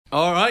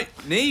All right,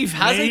 Neve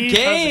has a Neve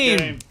game.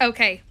 has a game.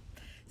 Okay.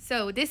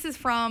 So this is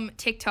from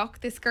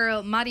TikTok. This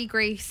girl, Maddie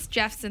Grace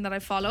Jeffson, that I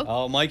follow.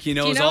 Oh, Mikey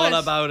knows know all it?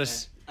 about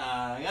it.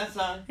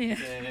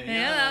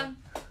 Yeah.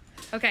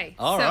 Okay.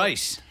 All so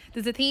right.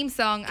 There's a theme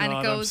song and God, it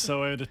I'm goes.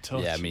 so out of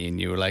touch. Yeah, me and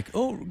you were like,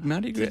 oh,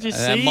 Maddie. Did you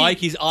And see?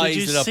 Mikey's eyes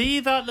Did lit you up. see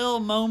that little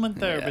moment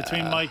there Yeah.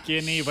 between Mikey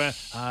and Eve? Where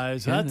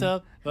eyes lit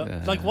up.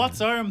 Like, what's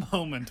our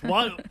moment?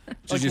 What?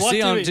 Did you what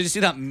see? do Did you see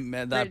that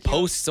Joe.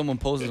 post someone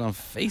posted on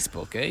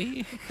Facebook?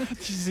 Eh? Did you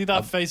see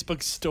that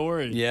Facebook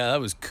story? Yeah, that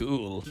was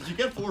cool. Did you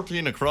get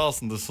 14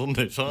 across in the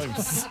Sunday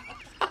Times?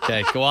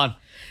 Okay, go on.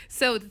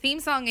 So the theme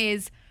song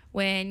is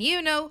 "When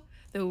You Know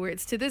the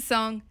Words to This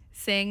Song,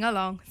 Sing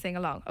Along, Sing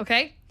Along."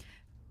 Okay.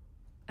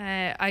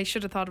 I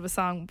should have thought of a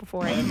song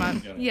before I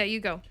man. Yeah,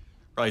 you go.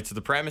 Right, so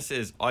the premise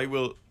is I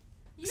will.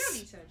 You don't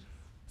need to.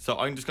 So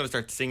I'm just going to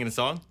start singing a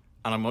song,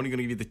 and I'm only going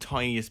to give you the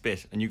tiniest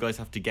bit, and you guys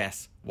have to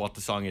guess what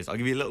the song is. I'll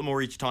give you a little more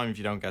each time if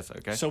you don't guess it,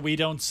 okay? So we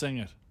don't sing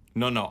it.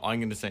 No, I'm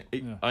going to sing.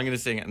 I'm going to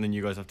sing it, and then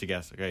you guys have to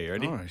guess. Okay, you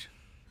ready? All right.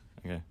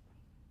 Okay.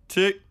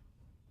 Tick.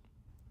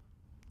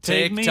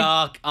 Take me- Tick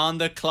tock on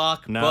the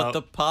clock, No. but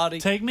the party.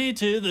 Take me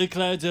to the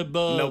clouds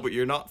above. No, but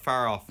you're not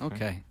far off.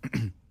 Okay.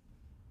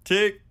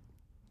 Tick.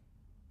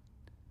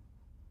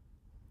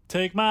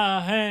 Take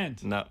my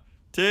hand. No.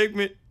 Take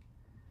me.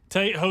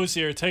 Take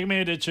Hosier. Take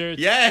me to church.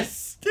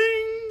 Yes.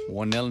 Ding.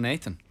 1-0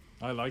 Nathan.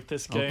 I like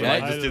this game. Okay.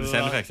 Right, just do the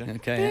sound effects. Eh?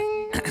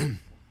 Okay.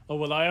 Oh,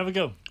 will I have a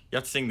go? You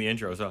have to sing the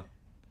intro as well.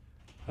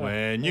 When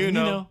when you you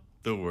know know.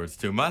 the words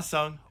to my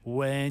song,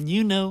 When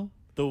you know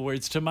the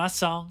words to my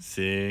song,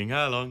 sing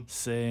along,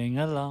 sing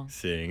along.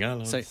 sing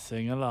along. So,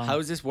 Sing along. how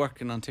is this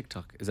working on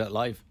TikTok? Is that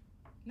live?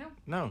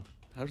 No,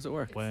 How does it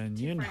work? when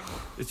you know.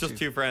 it's just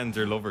two friends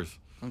or lovers.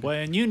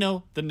 When you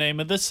know the name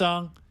of the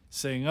song,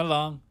 sing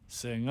along,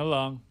 sing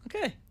along.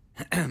 Okay.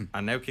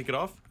 And now kick it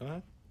off. Go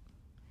ahead.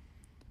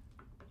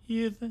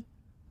 You th-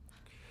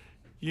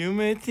 You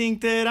may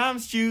think that I'm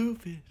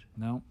stupid.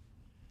 no.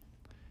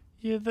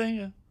 You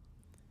think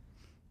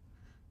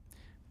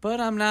But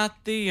I'm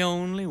not the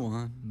only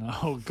one.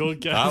 no, good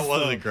guess. That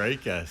was though. a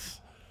great guess.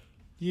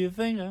 You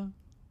think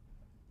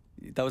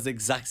That was the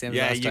exact same as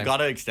Yeah, last you time.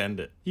 gotta extend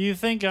it. you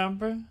think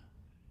I'm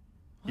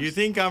You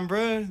think I'm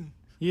bro?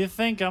 you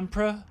think I'm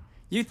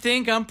You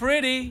think I'm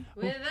pretty?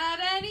 Without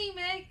any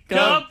makeup.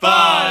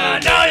 Goodbye. I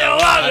know you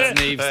want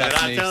That's it. Neve.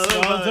 That's Neve.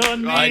 Well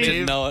done, I Neve.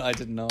 didn't know it. I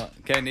didn't know it.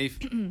 Okay, Neve.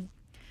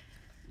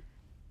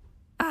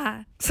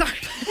 Sorry.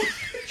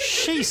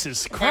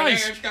 Jesus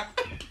Christ.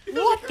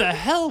 What the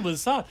hell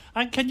was that?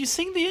 And can you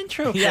sing the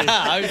intro, please? Yeah,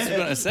 I was just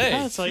going to say.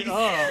 That's like,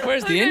 oh.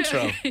 Where's the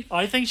intro?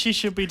 I think she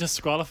should be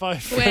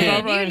disqualified for When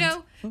that you round.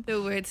 know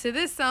the words to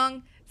this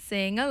song,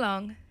 sing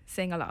along,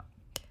 sing along.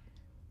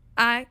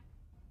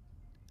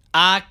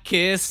 I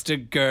kissed a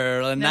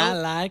girl and I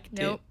Nope. liked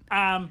Nope.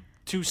 I'm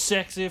too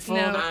sexy for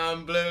No. that.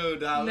 I'm blue,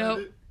 darling.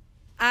 Nope.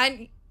 I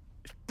it.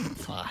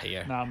 Oh,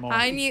 here. Nah, more.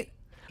 knew.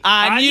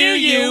 I knew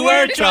you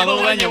were trouble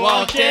when you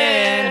walked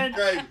in.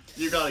 Great.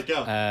 You gotta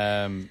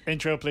go.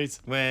 Intro, please.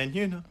 When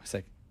you know. It's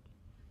like,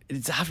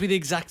 it has to be the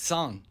exact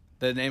song.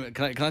 The name.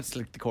 Can I just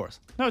like the chorus?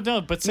 No,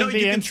 but sing No, the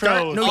you can intro.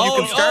 start- no, you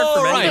can start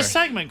from right. anywhere. The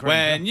segment, Greg.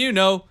 When you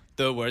know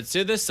the words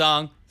to the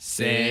song,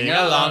 sing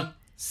along,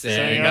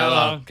 sing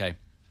along. Okay.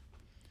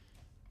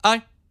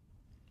 I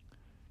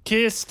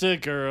Kissed a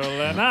girl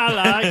and I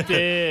liked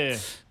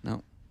it.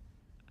 no.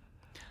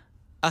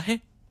 I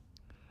hear.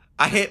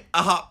 I hit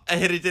a hop, I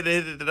hit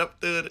it up,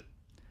 dude.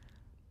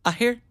 I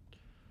hear.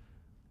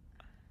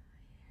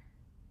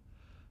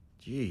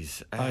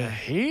 Jeez. I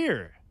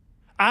hear.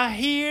 I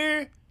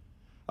hear.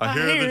 I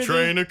hear hear the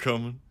train a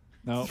coming.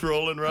 No. It's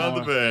rolling round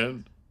No. the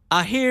bend.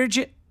 I heard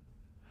you.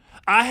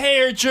 I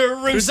hear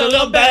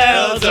Jerusalem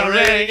bells are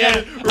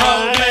ringing.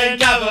 Roman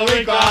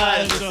cavalry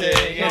cries are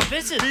singing. Oh,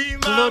 this is Be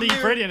my bloody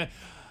mirror. brilliant.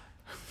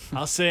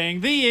 I'll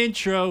sing the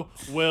intro.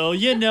 Will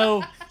you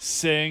know?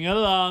 Sing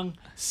along.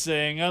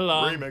 Sing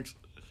along. Remix.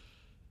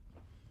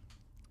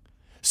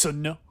 So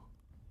no.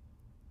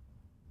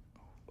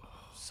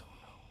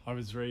 I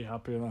was very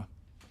happy with that.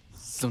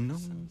 So no.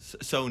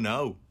 So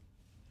no.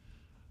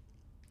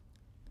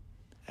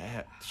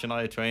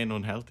 Shania Twain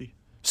unhealthy.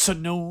 So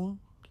no.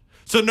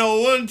 So no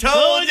one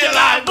told you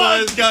life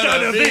was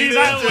gonna be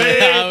that way.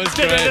 That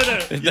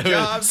was great. Good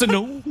job. So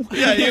no.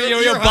 Yeah,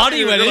 your body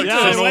happy went with into it. Yeah,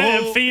 I So went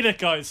no. and feed it,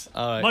 guys.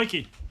 All right.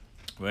 Mikey.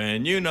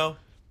 When you know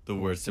the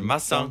words to my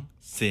song,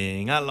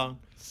 sing along.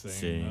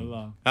 Sing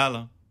along.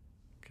 Along.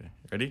 Okay,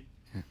 ready?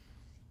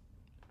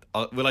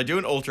 Will I do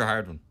an ultra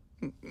hard one?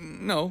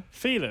 No,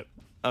 Feel it.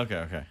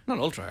 Okay. not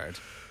ultra hard.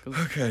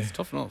 Okay. It's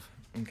tough enough.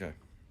 Okay.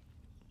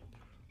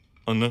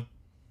 On the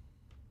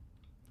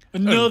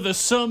Another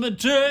summer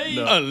day.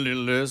 No. A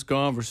little less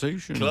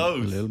conversation.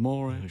 Close. A little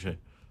more. Okay.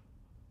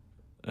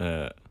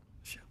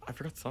 Shit, I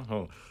forgot the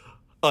song.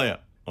 Oh yeah.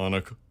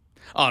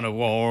 On a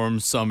warm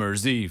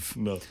summer's eve.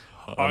 No.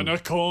 On a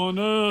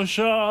corner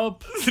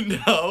shop.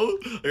 No.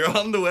 You're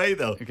on the way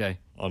though. Okay.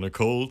 On a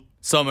cold.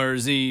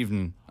 Summer's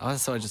evening. Oh,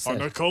 that's what I just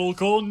said. On a cold,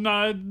 cold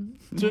night.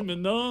 Jimmy,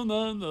 no.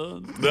 No.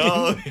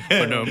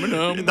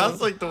 That's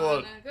like the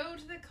one. Go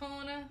to the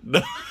corner.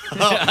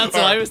 That's what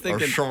I was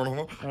thinking.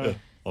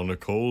 On a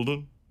cold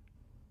one.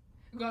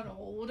 Gonna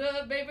hold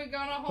it, baby,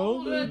 gonna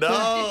hold it.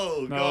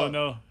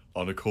 No.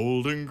 On a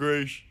cold and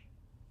grey.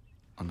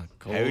 On a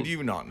cold. How do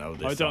you not know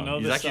this I don't know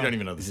song? You this actually song. don't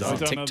even know the Is song.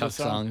 this a don't know TikTok the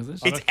song. song,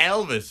 is it? It's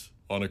Elvis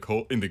on a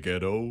cold in the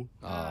ghetto.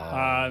 No.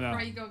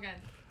 Right, you go again.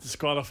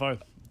 Disqualified.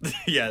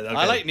 Yeah, okay.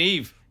 I like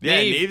Neve. Yeah,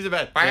 Neve's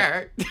about.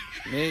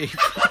 Neve.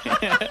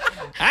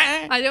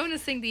 I don't want to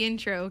sing the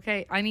intro,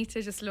 okay? I need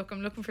to just look.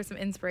 I'm looking for some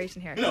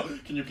inspiration here. No,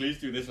 can you please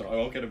do this one? I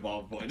won't get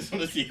involved, but I just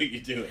want to see how you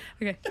do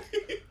it.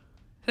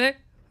 Okay.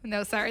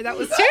 No, sorry, that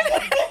was too.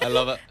 I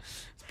love it.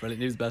 It's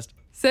brilliant. Neve's best.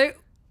 So,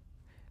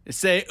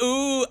 Say,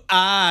 ooh,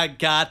 I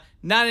got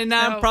 99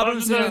 No.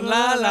 problems. La,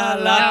 la,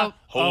 la. no.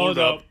 Hold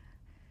up.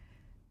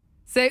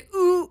 Say,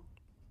 ooh,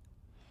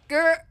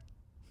 girl.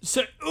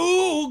 Say,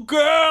 ooh,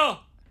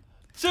 girl.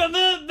 To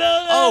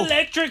the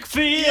electric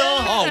field.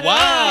 Oh,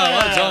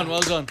 wow.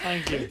 Well done.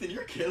 Thank you. Nathan,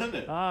 you're killing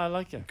it. I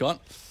like it. Go on.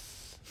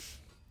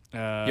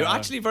 You're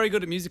actually very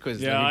good at music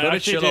quizzes. Yeah, You're I good at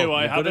actually Chillo. do.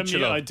 You're good at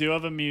Chillo. I do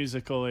have a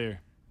musical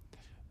here.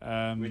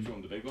 Which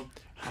one, the big one?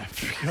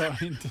 I'm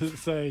going to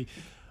say,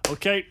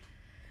 okay.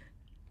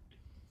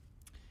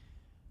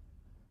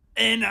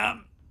 In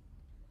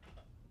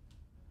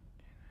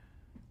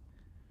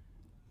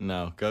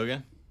No, go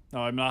again. No,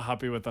 I'm not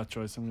happy with that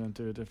choice. I'm going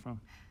to do a different.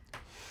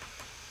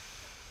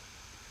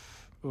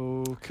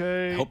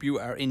 Okay. Hope you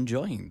are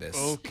enjoying this.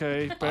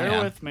 Okay, I bear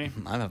am. with me.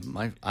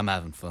 I'm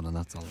having fun, and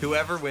that's all.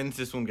 Whoever wins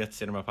this one gets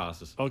cinema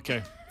passes.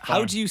 Okay. How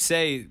fine. do you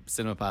say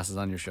cinema passes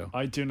on your show?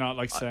 I do not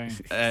like saying.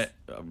 We're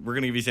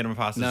going to give you cinema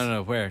passes.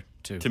 No. Where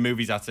to? To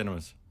movies at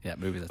cinemas. Yeah,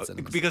 movies at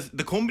cinemas. Because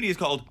the company is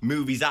called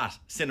Movies at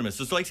Cinemas.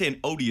 So it's like saying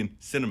Odeon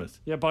Cinemas.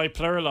 Yeah, but I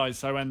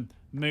pluralized. I went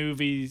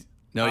movies.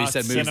 No, you at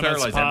said movies. cinemas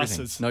Pluralize everything.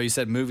 passes. No, you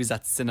said movies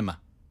at cinema.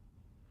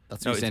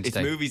 That's what No, you're saying it's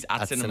today. movies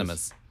at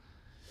cinemas.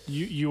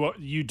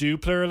 You do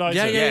pluralize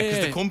Yeah, it? Yeah,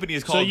 because the company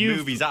is called you've-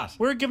 Movies at.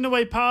 We're giving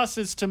away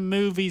passes to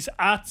movies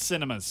at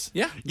cinemas.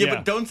 Yeah. Yeah,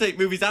 but don't say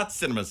Movies at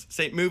Cinemas.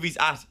 Say Movies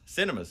at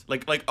Cinemas.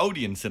 Like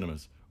Odeon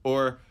Cinemas.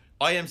 Or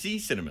IMC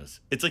Cinemas.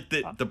 It's like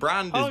the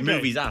brand is Okay.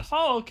 Movies at.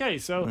 Oh, okay.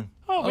 So,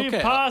 we have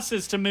Okay.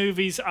 passes to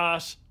movies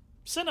at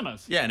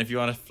cinemas. Yeah, and if you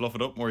want to fluff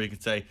it up more, you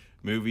could say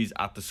Movies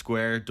at the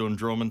Square,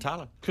 Dundrum and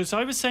Tala. Because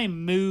I was saying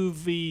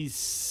movies,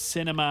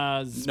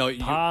 cinemas, No,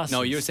 passes.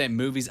 you were saying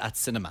movies at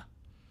cinema.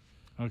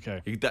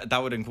 Okay.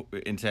 That would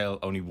entail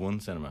only one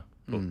cinema.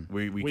 But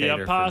we We cater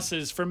have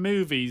passes for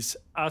movies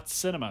at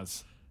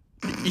cinemas.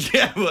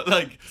 Yeah, but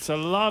like It's a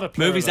lot of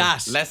Movies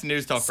plurals. at less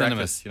news talk cinemas.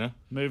 breakfast, you know?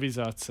 Movies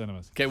at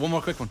cinemas. Okay, one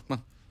more quick one. Come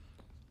on.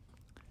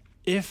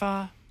 If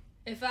I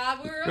If I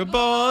were a Good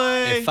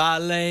boy. If I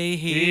lay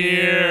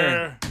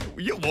here.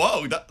 Yeah,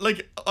 whoa, that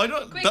like I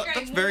don't. Quick, That's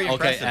Greg, very more.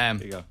 Okay, impressive.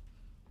 There you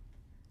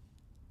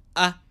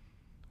go.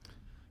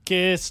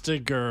 kissed a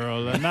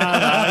girl and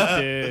I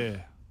liked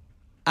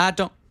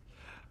it.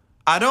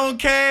 I don't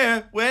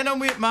care when I'm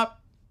with my.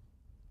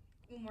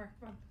 One more.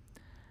 Come on.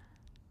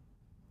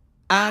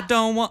 I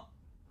don't want.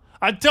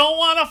 I don't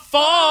want to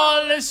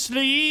fall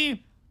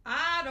asleep.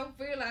 I don't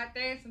feel like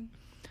dancing.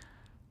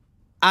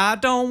 I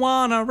don't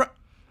want to.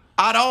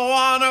 I don't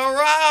wanna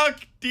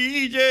rock,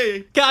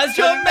 DJ. Cause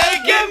you're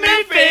making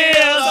me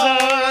feel so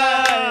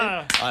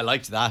Ah. I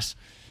liked that.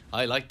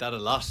 I liked that a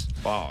lot.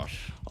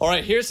 Bosh. All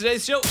right, here's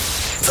today's show.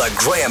 The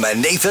Graham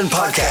and Nathan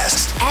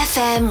Podcast.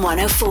 FM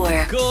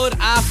 104. Good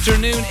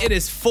afternoon. It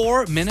is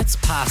 4 minutes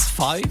past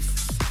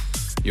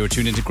 5. You are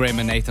tuned into Graham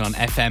and Nathan on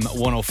FM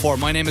 104.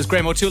 My name is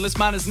Graham O'Toole. This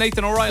man is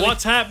Nathan O'Reilly.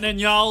 What's happening,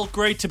 y'all?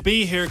 Great to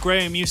be here,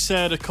 Graham. You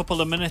said a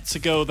couple of minutes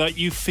ago that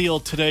you feel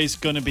today's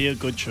going to be a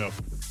good show.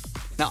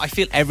 Now, I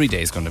feel every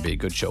day is going to be a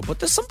good show, but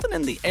there's something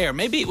in the air.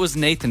 Maybe it was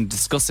Nathan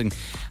discussing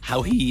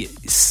how he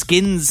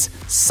skins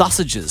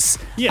sausages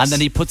Yes. and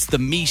then he puts the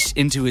meat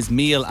into his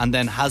meal and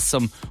then has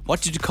some,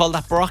 what did you call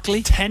that,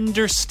 broccoli?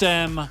 Tender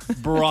stem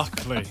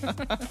broccoli.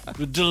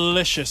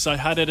 Delicious. I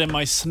had it in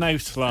my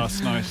snout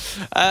last night.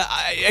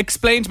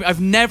 Explain to me, I've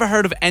never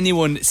heard of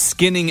anyone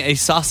skinning a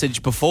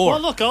sausage before.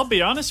 Well, look, I'll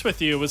be honest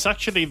with you. It was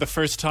actually the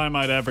first time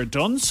I'd ever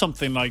done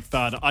something like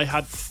that. I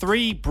had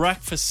 3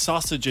 breakfast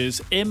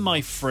sausages in my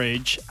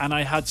fridge and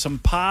I had some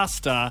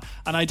pasta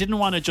and I didn't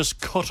want to just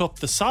cut up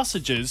the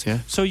sausages. Yeah.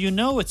 So you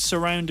know it's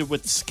surrounded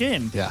with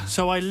skin. Yeah.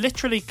 So I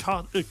literally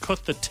cut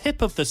the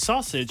tip of the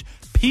sausage,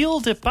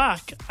 peeled it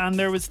back, and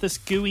there was this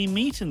gooey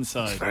meat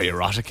inside. Very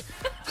erotic.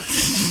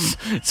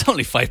 It's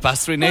only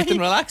 3:05, Nathan,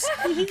 relax.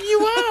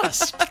 You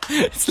asked.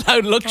 It's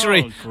loud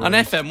luxury Oh, on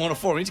great. FM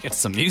 104. We need to get to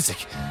some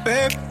music.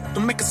 Babe,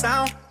 don't make a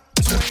sound.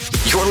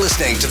 You're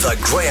listening to the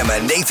Graham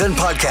and Nathan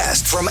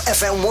Podcast from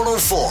FM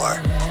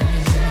 104.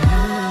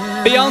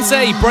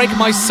 Beyonce, Break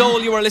My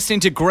Soul. You are listening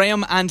to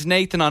Graham and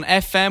Nathan on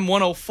FM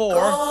 104.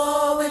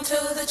 Go into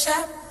the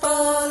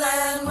chapel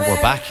and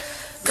We're back.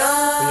 We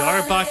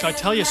are back. I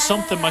tell you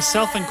something,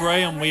 myself and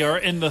Graham, we are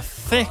in the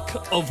thick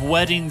of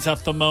weddings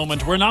at the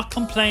moment. We're not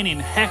complaining.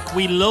 Heck,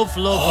 we love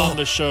on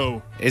the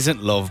show.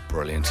 Isn't love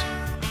brilliant?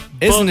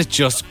 Isn't it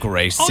just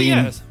great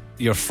seeing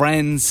your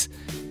friends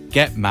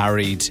get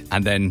married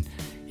and then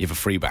you have a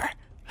free bar?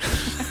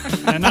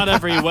 And not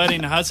every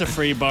wedding has a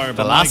free bar.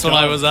 The last one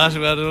I was at,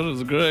 it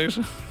was great.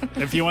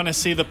 If you want to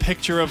see the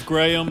picture of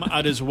Graham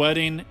at his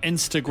wedding,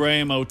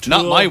 Instagram O'Toole.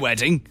 Not my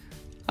wedding.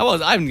 I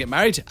didn't get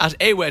married at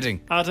a wedding.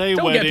 At a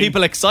Don't wedding. get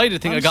people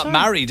excited think I got sorry.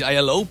 married. I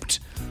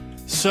eloped.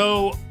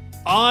 So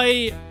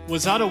I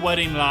was at a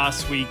wedding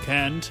last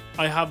weekend.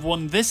 I have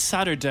one this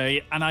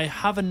Saturday, and I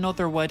have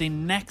another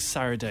wedding next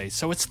Saturday.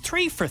 So it's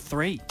 3 for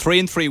 3. 3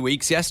 in 3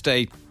 weeks.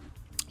 Yesterday,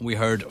 we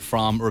heard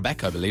from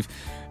Rebecca, I believe,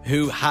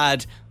 who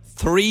had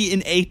 3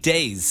 in 8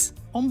 days.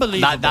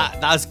 Unbelievable.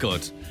 That's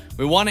good.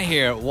 We want to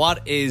hear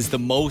what is the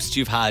most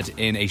you've had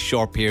in a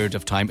short period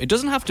of time. It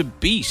doesn't have to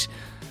beat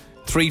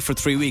 3 for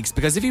 3 weeks,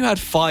 because if you had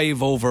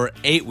 5 over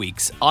 8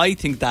 weeks, I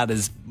think that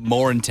is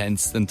more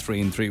intense than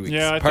 3 in 3 weeks.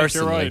 Yeah, I personally. think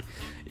you're right.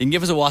 You can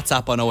give us a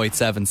WhatsApp on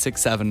 087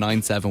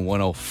 6797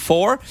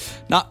 104.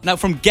 Now,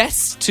 from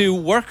guests to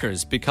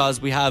workers,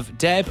 because we have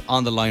Deb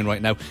on the line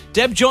right now.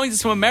 Deb joins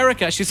us from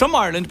America. She's from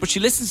Ireland, but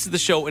she listens to the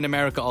show in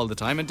America all the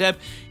time. And Deb,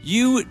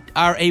 you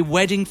are a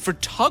wedding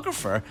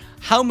photographer.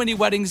 How many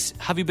weddings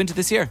have you been to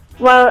this year?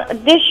 Well,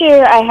 this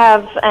year I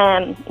have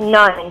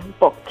 9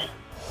 booked.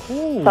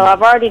 Ooh. So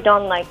I've already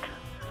done like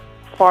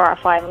 4 or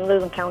 5. I'm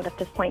losing count at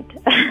this point.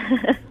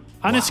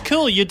 And it's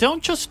cool. You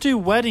don't just do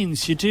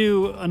weddings. You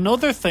do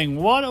another thing.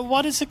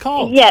 What is it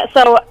called? Yeah,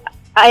 so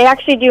I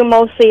actually do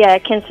mostly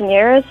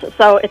quinceañeras.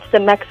 So it's the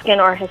Mexican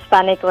or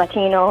Hispanic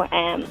Latino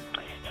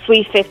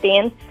Sweet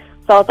 15.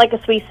 So it's like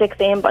a Sweet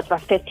 16, but it's for a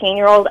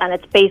 15-year-old, and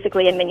it's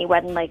basically a mini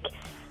wedding. Like,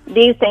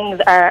 these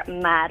things are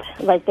mad.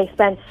 Like, they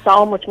spend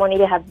so much money.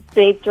 They have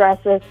big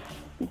dresses,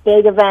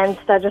 big events.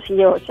 They're just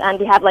huge. And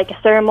they have like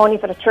a ceremony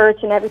for the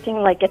church and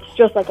everything. Like, it's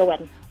just like a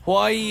wedding.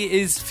 Why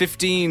is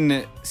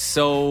 15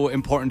 so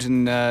important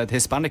in the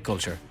Hispanic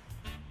culture?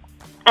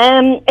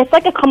 It's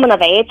like a coming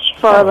of age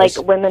for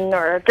like women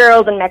or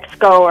girls in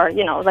Mexico, or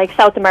like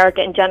South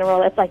America in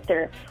general. It's like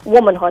their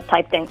womanhood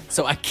type thing.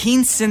 So a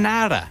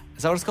quinceañera,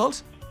 is that what it's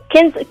called?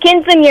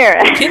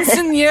 Quinceañera.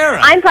 Quinceañera.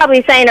 I'm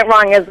probably saying it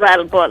wrong as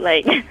well, but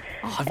like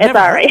it's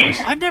all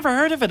right. I've never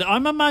heard of it.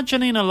 I'm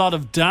imagining a lot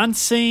of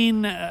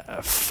dancing,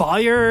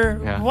 fire.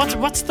 Yeah.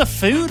 What's the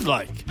food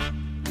like?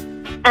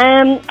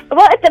 Well,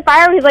 it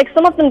varies. Like,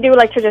 some of them do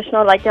like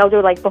traditional, like they'll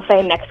do like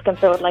buffet Mexican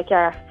food, like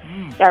your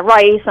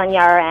rice and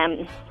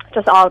your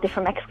just all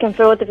different Mexican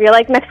food. If you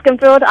like Mexican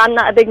food, I'm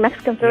not a big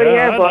Mexican food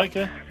here, I but like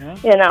it.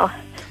 Yeah.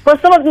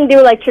 But some of them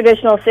do like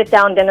traditional sit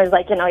down dinners,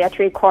 like your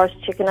 3-course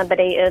chicken and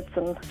potatoes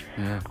and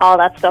all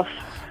that stuff.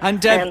 And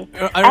Deb,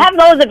 I have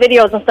loads of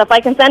videos and stuff. I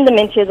can send them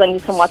in to you and you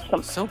can watch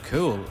them. So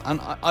cool.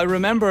 And I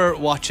remember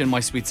watching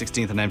My Sweet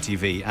 16th on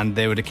MTV, and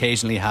they would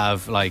occasionally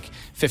have like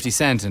 50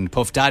 Cent and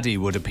Puff Daddy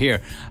would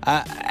appear.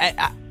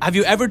 Have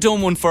you ever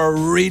done one for a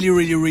really,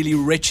 really, really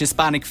rich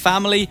Hispanic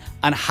family?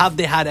 And have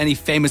they had any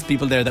famous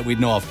people there that we'd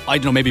know of? I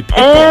don't know, maybe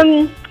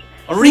Pitbull?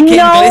 Enrique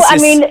Iglesias? I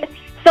mean,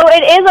 so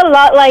it is a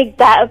lot like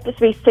that of the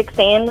Sweet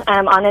 16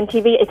 on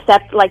MTV,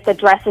 except like the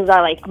dresses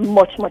are like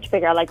much, much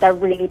bigger. Like, they're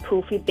really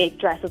poofy big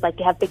dresses. Like,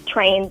 they have big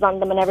trains on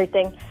them and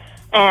everything.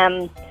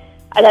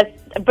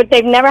 But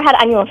they've never had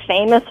anyone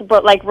famous.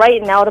 But like right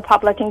now, the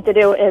popular thing to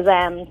do is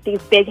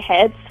these big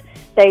heads.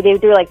 They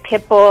do like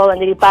Pitbull,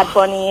 and they do Bad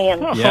Bunny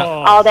and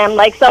all them.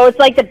 Like, so it's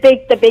like the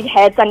big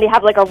heads, and they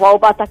have like a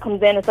robot that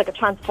comes in. It's like a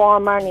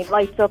transformer, and he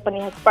lights up, and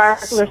he has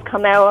sparklers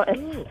come out.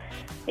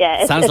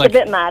 It's like a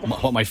bit mad.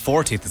 What my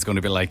 40th is going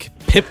to be like.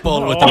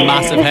 Pitbull with a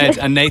massive head,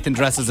 and Nathan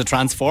dressed as a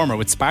transformer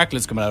with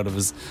sparklers coming out of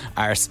his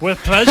arse. With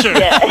pleasure.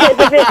 Yeah,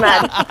 it's a bit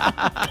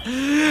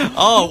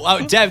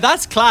mad. Dev,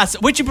 that's class.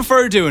 Which you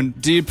prefer doing?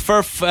 Do you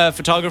prefer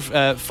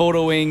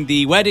photoing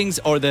the weddings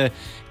or the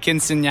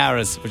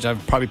quinceañeras, which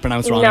I've probably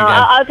pronounced wrong again?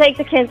 I'll take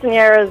the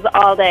quinceañeras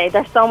all day.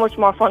 They're so much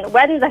more fun.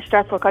 Weddings are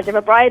stressful because you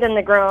have a bride and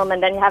the groom,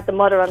 and then you have the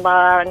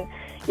mother-in-law, and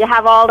you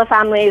have all the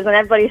families, and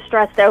everybody's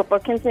stressed out.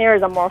 But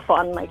quinceañeras are more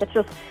fun. Like, it's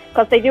just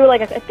because they do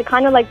like it's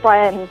kind of like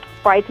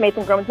bridesmaids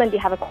and groomsmen. You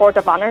have a court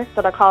of honor,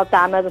 so they're called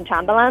damas and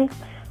chambelans.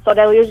 So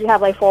they'll usually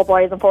have like 4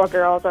 boys and 4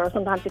 girls, or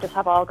sometimes you just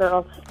have all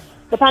girls.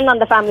 Depending on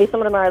the family, some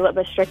of them are a little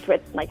bit strict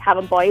with like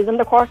having boys in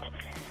the court.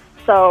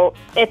 So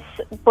it's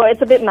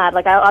a bit mad.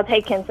 Like, I'll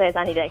take quinceañeras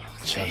any day.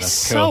 Jeez,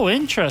 so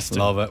interesting.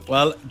 Love it.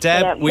 Well,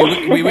 Deb,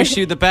 we wish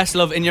you the best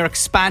love in your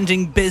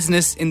expanding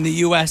business in the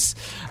US,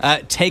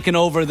 taking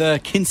over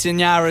the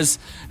quinceañeras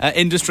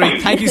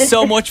industry. Thank you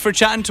so much for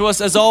chatting to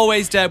us. As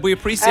always, Deb, we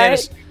appreciate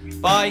it.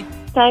 Bye.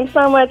 Thanks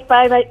so much.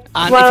 Bye.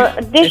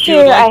 And if you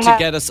would like to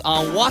get us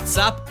on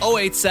WhatsApp,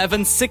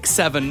 087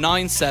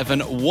 6797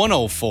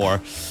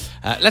 104.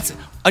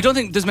 I don't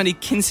think there's many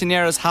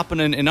quinceañeras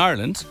happening in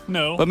Ireland.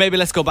 No. But maybe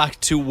let's go back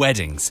to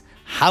weddings.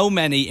 How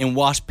many in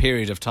what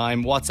period of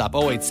time? WhatsApp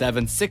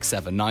 087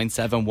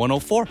 6797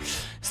 104.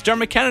 It's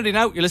Dermot Kennedy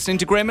now. You're listening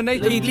to Graham and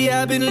Nathan. Lately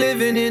I've been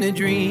living in a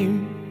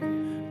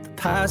dream. The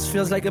past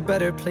feels like a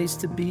better place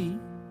to be.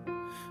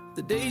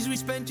 The days we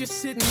spent just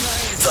sitting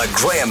right. The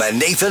Graham and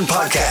Nathan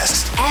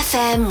Podcast.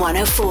 FM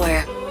 104.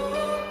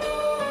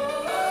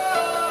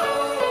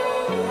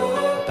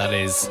 That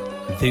is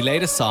the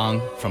latest song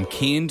from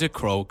Cian de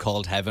Crow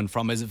called Heaven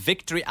from his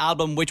Victory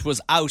album, which was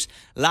out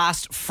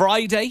last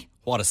Friday.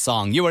 What a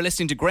song. You are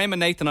listening to Graham and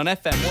Nathan on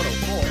FM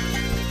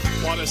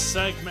 104. What a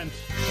segment.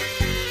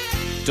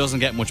 Doesn't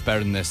get much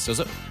better than this,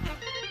 does it?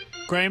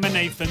 Graham and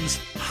Nathan's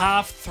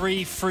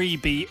half-3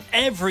 freebie.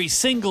 Every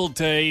single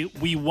day,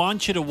 we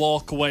want you to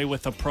walk away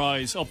with a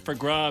prize up for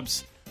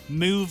grabs.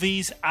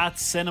 Movies at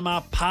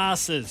cinema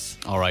passes.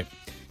 All right.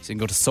 So you can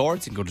go to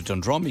Swords, you can go to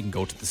Dundrum, you can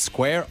go to the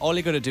Square. All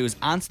you got to do is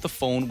answer the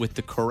phone with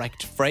the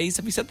correct phrase.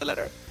 Have you said the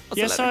letter?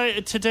 What's the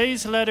letter?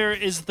 Today's letter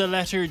is the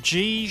letter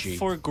G.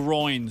 for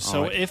groin.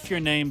 So right. if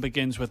your name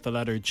begins with the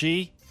letter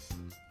G,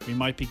 we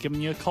might be giving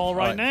you a call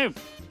right now.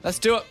 Let's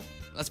do it.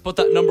 Let's put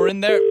that number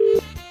in there.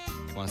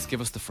 Come on, let's give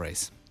us the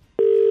phrase.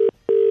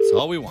 That's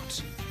all we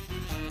want.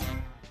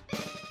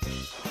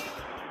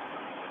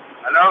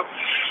 Hello,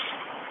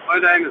 my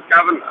name is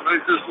Gavin, and I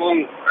just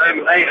won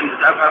Graham Nathan's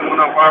FM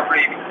 104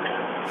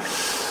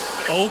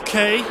 freebie.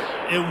 Okay,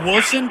 it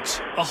wasn't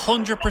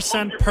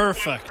 100%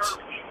 perfect.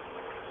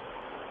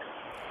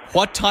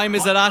 What time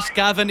is it at,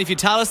 Gavin? If you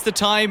tell us the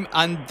time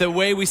and the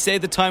way we say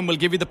the time, we'll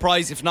give you the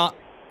prize. If not,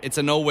 it's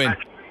a no-win.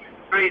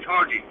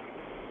 3:30.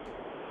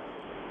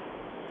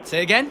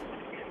 Say again?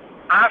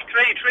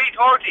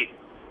 3:30.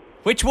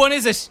 Which one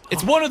is it?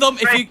 It's one of them.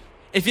 If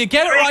you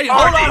get it right,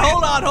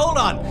 3:40. hold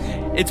on.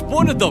 It's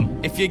one of them.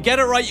 If you get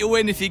it right, you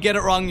win. If you get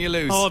it wrong, you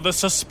lose. Oh, the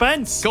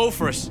suspense. Go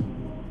for it.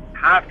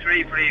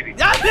 3:30 freebie.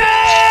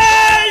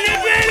 Yeah, you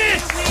did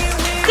it!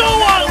 Go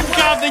on,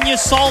 Gavin, you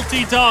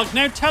salty dog.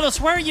 Now tell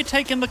us, where are you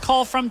taking the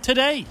call from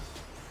today?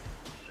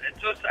 It's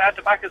just at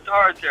the back of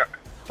Swords here.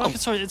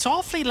 Sorry, it's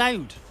awfully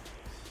loud.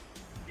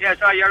 Yeah,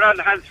 sorry, you're on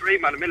the hands-free,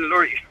 man. I'm in a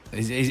lorry.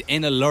 He's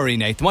in a lorry,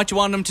 Nathan. What do you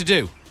want him to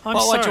do? I'm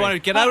What sorry. do you want him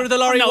to get out of the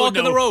lorry and walk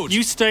on the road?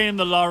 You stay in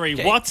the lorry.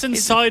 Okay. What's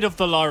inside of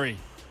the lorry?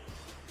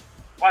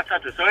 What's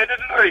at the side of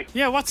the lorry?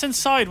 Yeah, what's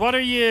inside? What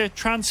are you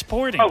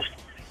transporting? Oh,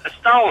 a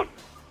stone.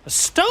 A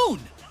stone?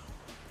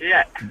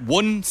 Yeah.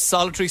 One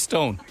solitary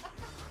stone.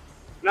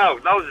 No,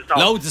 loads of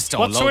stones. Loads of stone.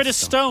 What loads sort of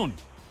stone?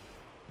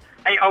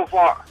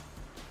 804.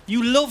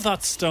 You love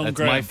that stone, That's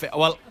Graham.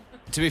 well,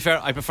 to be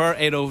fair, I prefer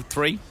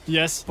 803.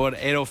 Yes. But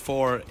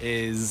 804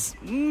 is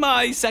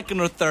my second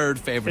or third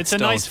favourite It's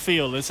stone. a nice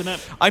feel, isn't it?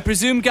 I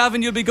presume,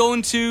 Gavin, you'll be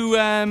going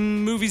to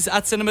movies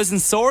at cinemas in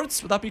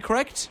Swords. Would that be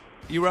correct?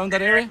 You around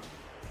that area?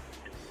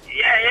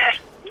 Yeah.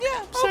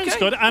 Yeah, Sounds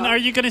good. And are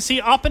you going to see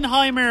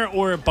Oppenheimer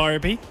or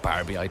Barbie?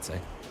 Barbie, I'd say.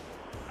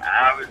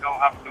 We'll go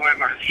have a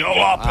swimmer. Go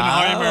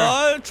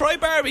Oppenheimer. Try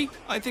Barbie.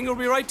 I think it'll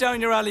be right down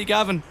your alley,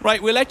 Gavin.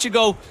 Right, we'll let you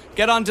go.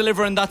 Get on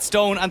delivering that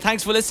stone. And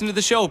thanks for listening to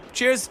the show.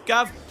 Cheers,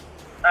 Gav.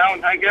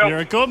 Down, thank you. You're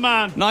a good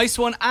man. Nice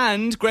one.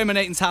 And Graham and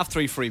Nathan's half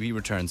 3 freebie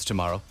returns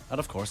tomorrow. And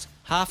of course,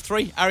 half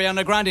 3.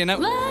 Ariana Grande now.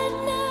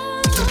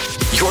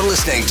 You're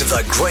listening to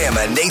the Graham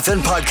and Nathan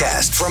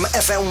Podcast from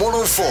FM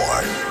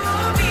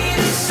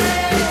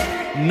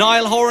 104.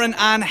 Niall Horan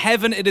and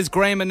Heaven. It is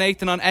Graham and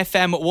Nathan on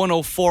FM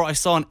 104. I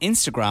saw on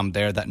Instagram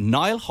there that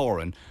Niall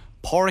Horan,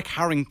 Pádraig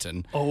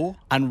Harrington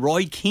and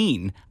Roy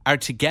Keane are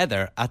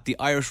together at the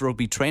Irish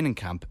Rugby training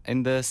camp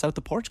in the south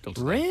of Portugal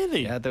today.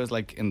 Really? Yeah, there was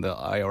like in the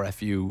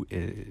IRFU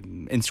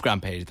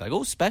Instagram page, like,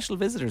 special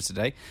visitors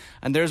today.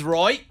 And there's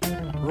Roy.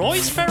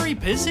 Roy's very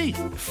busy.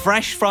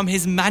 Fresh from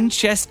his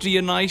Manchester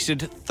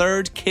United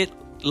third kit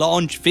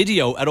launch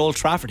video at Old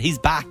Trafford. He's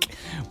back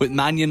with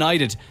Man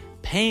United,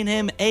 paying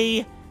him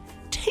a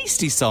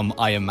tasty sum,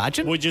 I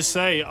imagine. Would you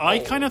say? I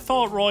kind of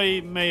thought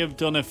Roy may have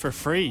done it for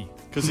free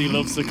because he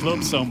loves the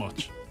club so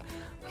much.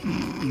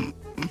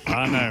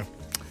 I know.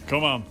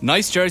 Come on.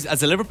 Nice jersey.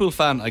 As a Liverpool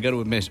fan, I got to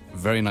admit,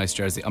 very nice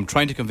jersey. I'm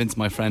trying to convince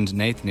my friend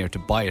Nathan here to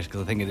buy it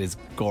because I think it is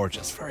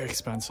gorgeous. Very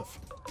expensive.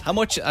 How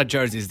much are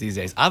jerseys these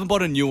days? I haven't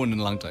bought a new one in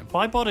a long time.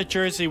 I bought a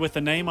jersey with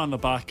a name on the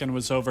back and it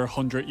was over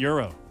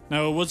 €100.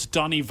 Now, it was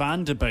Donny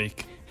van de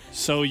Beek,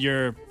 so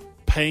you're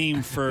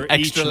paying for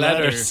Extra each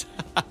letters.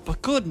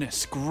 But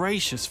goodness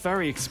gracious,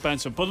 very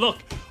expensive. But look,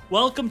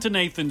 welcome to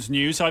Nathan's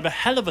News. I have a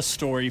hell of a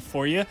story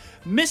for you.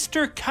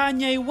 Mr.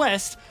 Kanye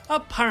West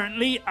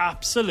apparently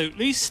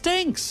absolutely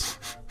stinks.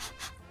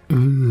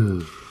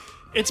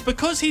 It's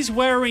because he's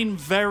wearing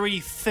very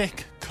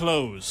thick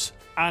clothes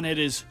and it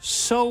is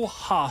so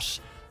hot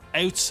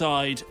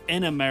outside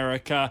in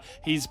America.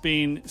 He's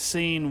been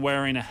seen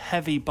wearing a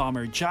heavy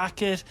bomber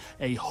jacket,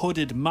 a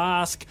hooded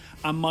mask,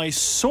 and my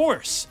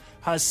source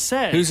has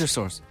said... Who's your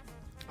source?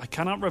 I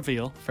cannot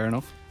reveal. Fair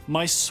enough.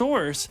 My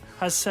source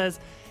has said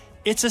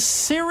it's a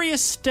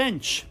serious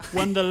stench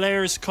when the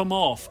layers come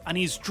off and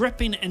he's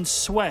dripping in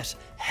sweat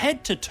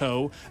head to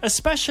toe,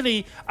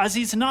 especially as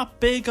he's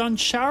not big on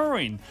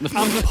showering.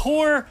 And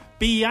poor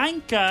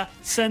Bianca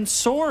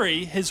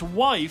Sensori, his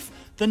wife,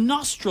 the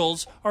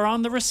nostrils are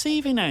on the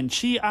receiving end.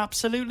 She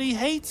absolutely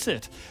hates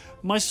it.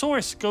 My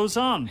source goes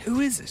on. Who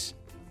is it?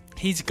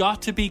 He's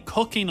got to be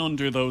cooking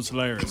under those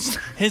layers.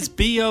 His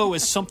BO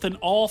is something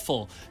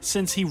awful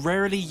since he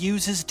rarely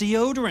uses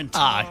deodorant.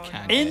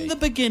 Kanye. In the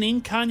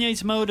beginning,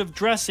 Kanye's mode of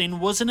dressing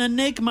was an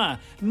enigma.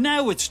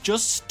 Now it's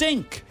just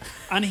stink.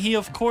 And he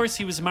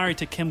was married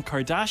to Kim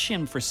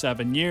Kardashian for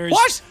 7 years.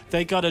 What?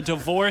 They got a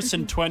divorce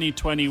in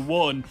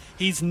 2021.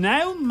 He's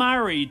now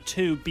married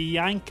to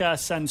Bianca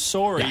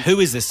Censori. Yeah, who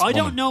is this I woman?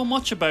 don't know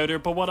much about her,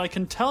 but what I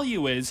can tell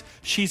you is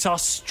she's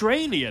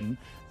Australian.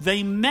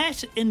 They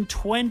met in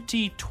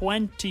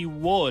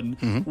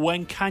 2021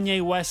 when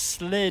Kanye West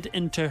slid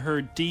into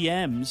her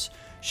DMs.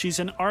 She's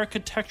an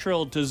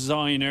architectural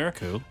designer.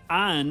 Cool.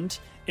 And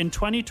in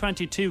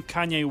 2022,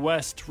 Kanye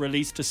West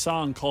released a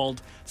song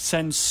called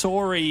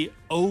Sensory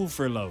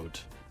Overload.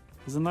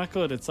 Isn't that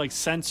good? It's like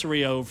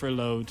sensory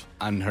overload.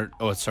 And her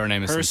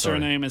surname is Her Sensori.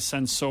 surname is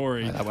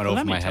Sensory. That went over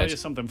Let me my tell head. you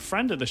something.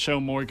 Friend of the show,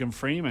 Morgan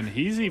Freeman,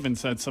 he's even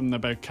said something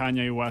about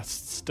Kanye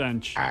West's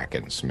stench. I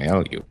can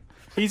smell you.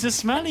 He's a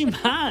smelly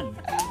man.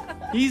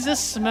 He's a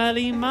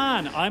smelly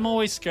man. I'm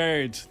always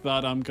scared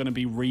that I'm going to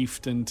be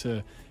reefed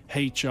into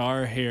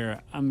HR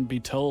here and be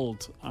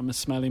told I'm a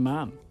smelly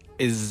man.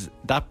 Is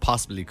that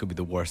possibly could be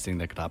the worst thing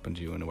that could happen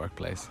to you in a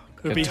workplace?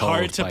 It would be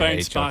hard to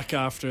bounce back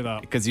after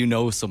that. Because you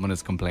know someone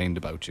has complained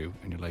about you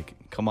and you're like,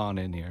 come on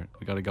in here,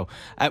 we gotta go.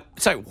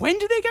 Sorry, when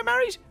did they get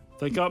married?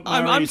 They got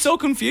married I'm so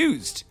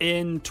confused.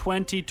 in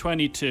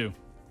 2022.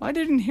 I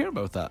didn't hear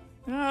about that.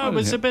 Yeah, it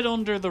was a bit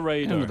under the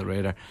radar. Under the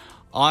radar.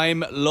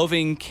 I'm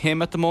loving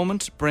Kim at the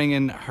moment,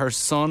 bringing her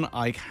son.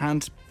 I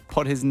can't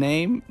put his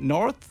name.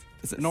 North?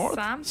 Is it North?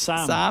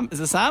 Sam. Is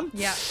it Sam?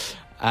 Yeah.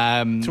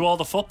 To all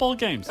the football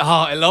games. Oh,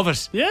 I love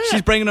it. Yeah.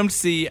 She's bringing him to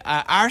see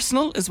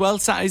Arsenal as well.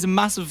 He's a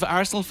massive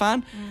Arsenal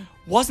fan.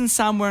 Wasn't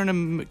Sam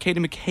wearing a Katie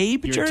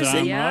McCabe You're jersey?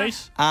 damn Yeah.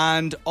 right.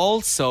 And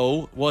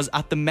also was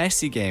at the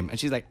Messi game. And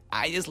she's like,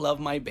 I just love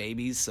my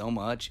baby so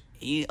much.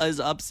 He is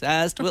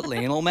obsessed with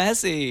Lionel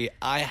Messi.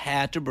 I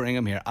had to bring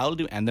him here. I'll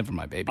do anything for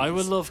my baby. I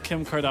would love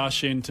Kim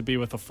Kardashian to be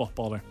with a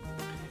footballer.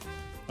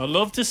 I'd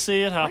love to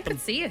see it I happen.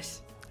 could see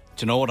it.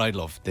 Do you know what I'd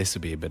love? This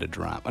would be a bit of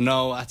drama.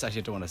 No, that's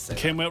actually I don't want to say.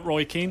 Kim with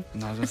Roy Keane.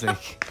 No, I was gonna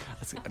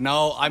say.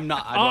 No, I'm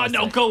not. I don't Oh, wanna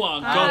no, say. go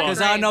on. Go on.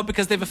 Because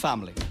because they have a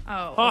family.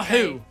 Oh, Oh,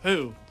 okay.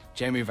 who?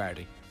 Jamie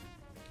Vardy.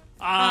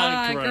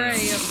 Great.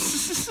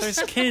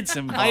 There's kids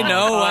involved. I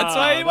know, that's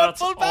why he went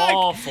that's full back.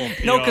 awful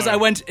No, because PR. I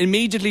went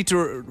immediately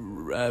to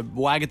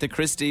Wagatha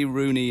Christie,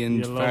 Rooney,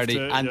 and You loved Vardy,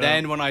 it, and yeah.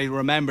 then when I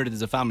remembered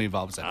there's a family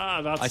involved,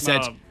 that's I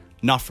said, not-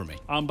 not for me.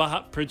 On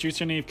behalf,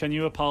 Producer Neve, can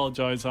you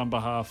apologise on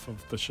behalf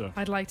of the show?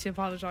 I'd like to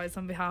apologise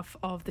on behalf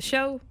of the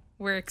show.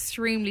 We're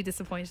extremely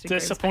disappointed in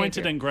Graham's Disappointed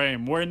behaviour. in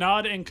Graham. We're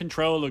not in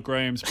control of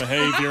Graham's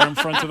behaviour in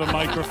front of the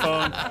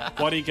microphone.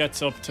 What he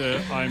gets up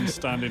to, I'm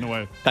standing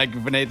away. Thank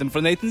you for Nathan.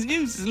 For Nathan's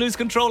News, lose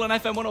control on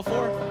FM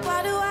 104.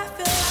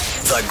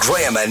 The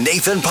Graham and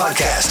Nathan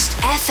Podcast.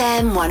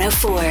 FM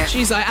 104.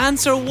 Jeez, I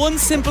answer one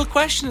simple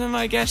question and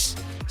I get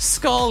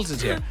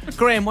scalded here.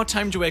 Graham, what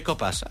time do you wake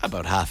up at?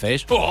 About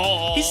 8:30.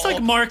 Oh. He's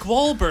like Mark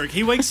Wahlberg.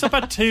 He wakes up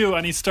at 2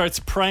 and he starts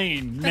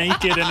praying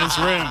naked in his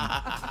room.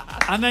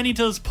 And then he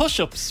does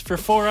push-ups for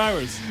 4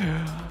 hours.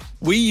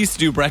 We used to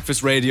do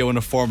breakfast radio in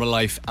a former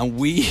life, and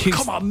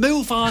Come on,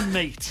 move on,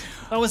 mate.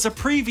 That was a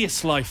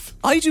previous life.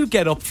 I do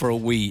get up for a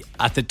wee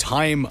at the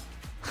time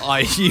I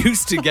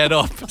used to get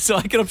up. So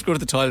I get up to go to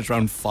the toilet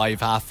around 5,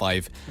 half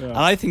 5. And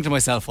I think to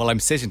myself while I'm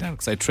sitting down,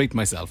 because I treat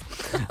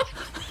myself,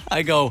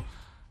 I go,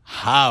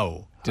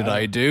 how did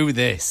I do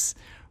this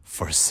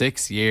for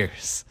 6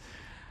 years?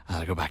 And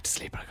I go back to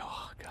sleep and I go,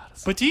 oh God.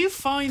 But do you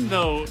find,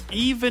 though,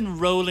 even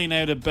rolling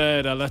out of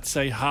bed at, let's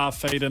say,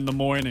 8:30 in the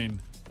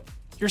morning,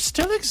 you're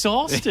still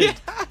exhausted?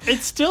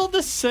 It's still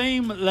the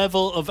same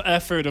level of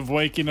effort of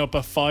waking up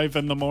at 5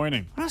 in the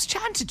morning. When I was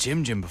chatting to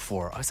Jim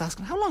before, I was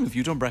asking, how long have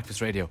you done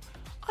breakfast radio?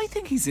 I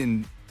think he's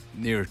in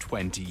near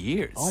 20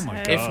 years. Oh my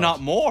God. If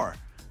not more.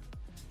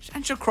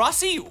 And sure,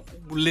 Crossy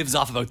lives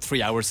off about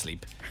 3 hours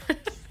sleep.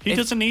 He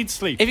doesn't need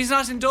sleep. If he's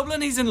not in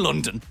Dublin, he's in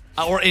London.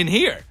 Or in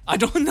here. I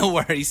don't know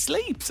where he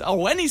sleeps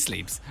or when he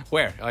sleeps.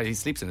 Where? Oh, he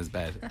sleeps in his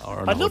bed.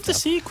 Or in a I'd love to hotel.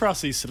 see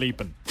Crossy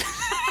sleeping.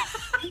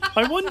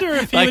 I wonder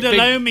if he Like would big-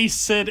 allow me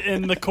sit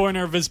in the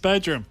corner of his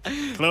bedroom.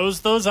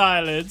 Close those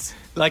eyelids.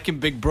 Like in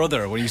Big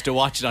Brother, when he used to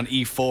watch it on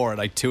E4 at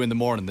like 2 in the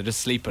morning. They're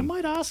just I sleeping.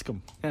 might ask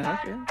him. Yeah,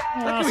 okay.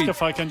 Ask be-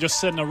 if I can just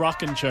sit in a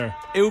rocking chair.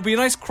 It would be a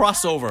nice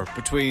crossover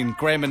between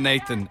Graham and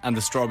Nathan and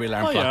the Strawberry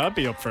Alarm Oh Clock. yeah, I'd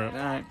be up for it.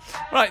 Alright.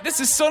 Right, this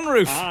is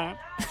Sunroof. Alright.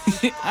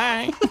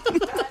 Alright.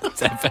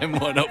 It's FM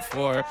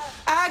 104.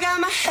 I got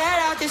my head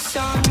out this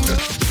song.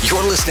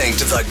 You're listening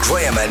to the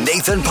Graham and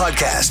Nathan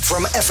Podcast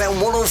from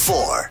FM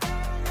 104.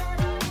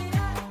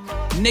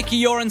 Nikki,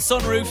 you're in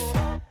Sunroof.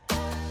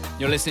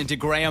 You're listening to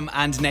Graham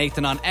and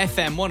Nathan on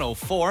FM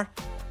 104.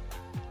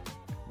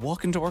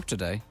 Walking to work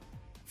today,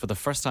 for the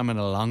first time in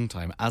a long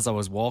time, as I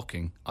was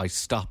walking, I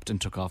stopped and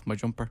took off my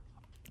jumper.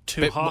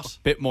 Too hot.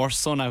 Bit more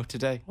sun out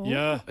today.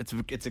 Yeah. It's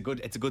a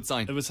good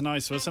sign. It was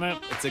nice, wasn't it?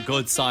 It's a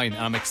good sign,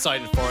 and I'm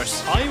excited for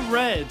it. I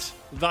read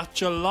that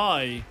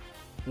July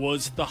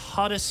was the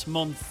hottest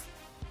month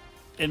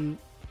in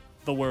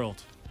the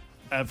world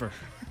ever.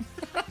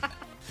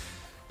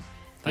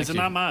 Isn't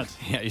that mad?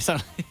 Yeah, you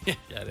sound. Yeah,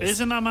 it is.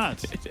 Isn't that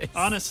mad? It is.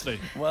 Honestly.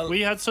 Well-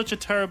 we had such a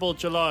terrible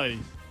July,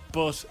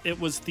 but it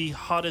was the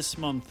hottest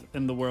month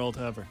in the world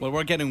ever. Well,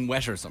 we're getting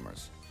wetter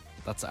summers.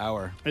 That's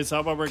our Is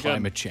that what we're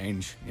climate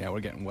change. Yeah, we're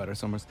getting wetter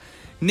summers.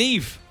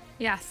 Neve,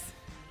 Yes.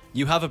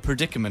 you have a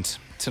predicament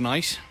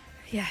tonight.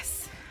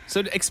 Yes. So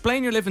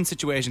explain your living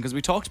situation, because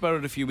we talked about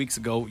it a few weeks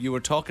ago. You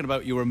were talking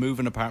about you were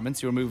moving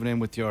apartments. You were moving in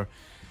with your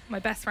My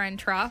best friend,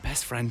 Tra.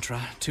 best friend,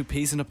 Tra. 2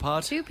 peas in a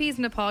pod. 2 peas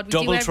in a pod. We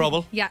Double do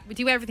trouble. Yeah, we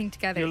do everything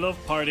together. You love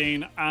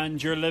partying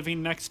and you're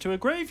living next to a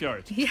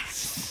graveyard.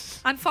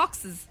 Yes. And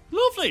foxes.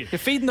 Lovely. You're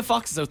feeding the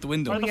foxes out the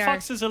window. Are the We are.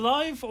 foxes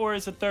alive or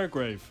is it their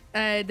grave?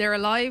 They're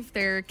alive.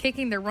 They're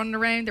kicking. They're running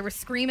around. They were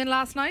screaming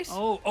last night.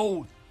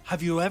 Oh,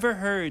 have you ever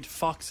heard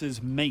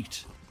foxes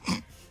mate?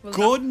 Well,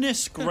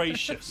 Goodness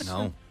gracious.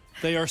 No.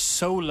 They are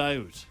so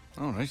loud.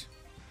 All right.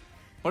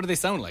 What do they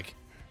sound like?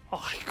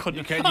 Oh, I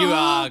couldn't. Can you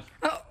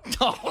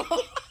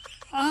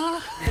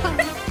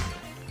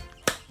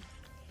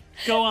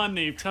Go on,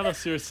 Neve. Tell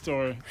us your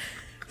story.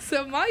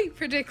 So my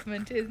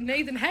predicament is,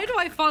 Nathan, how do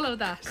I follow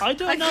that? I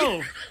don't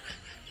know.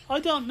 I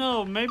don't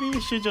know. Maybe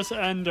we should just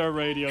end our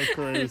radio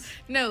careers.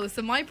 No,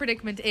 so my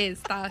predicament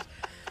is that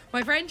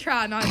my friend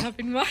Tra and I have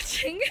been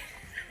watching.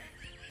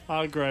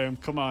 Oh, Graham,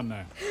 come on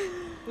now.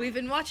 We've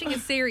been watching a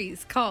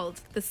series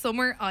called The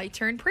Summer I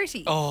Turned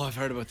Pretty. Oh, I've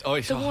heard about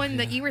The one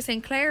that you were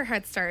saying Claire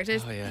had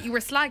started. Oh, yeah. You were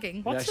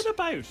slagging. What's it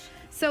about?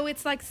 So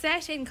it's like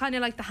set in kind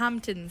of like the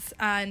Hamptons,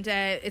 and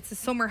it's a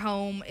summer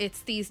home.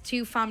 It's these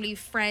two family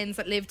friends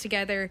that live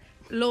together.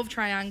 Love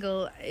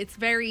triangle. It's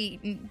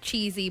very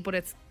cheesy, but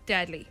it's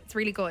deadly. It's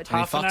really good.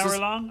 Half an foxes? hour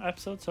long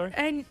episode, sorry.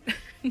 And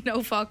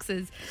no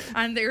foxes.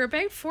 And they're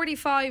about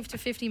 45 to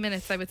 50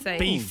 minutes, I would say.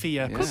 Beefy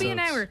episodes. Could be an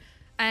hour.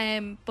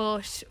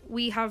 But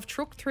we have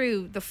trucked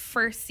through the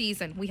first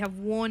season. We have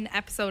one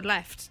episode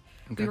left.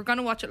 Okay. We were going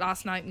to watch it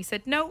last night. And we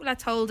said, no,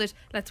 let's hold it.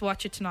 Let's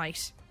watch it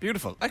tonight.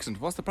 Beautiful. Excellent.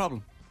 What's the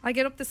problem? I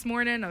get up this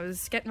morning, I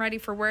was getting ready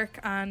for work,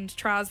 and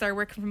Tra's there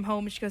working from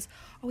home, and she goes,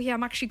 oh yeah,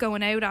 I'm actually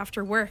going out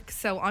after work,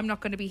 so I'm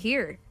not going to be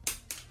here.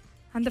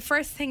 And the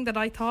first thing that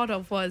I thought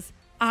of was,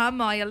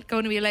 am I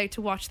going to be allowed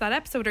to watch that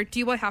episode, or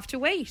do I have to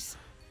wait?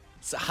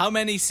 So how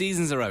many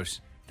seasons are out?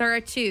 There are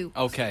 2.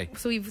 Okay.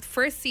 So we've the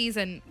first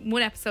season,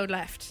 1 episode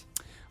left.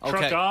 Okay.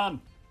 Truck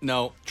on.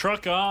 No.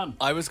 Truck on.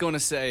 I was going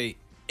to say,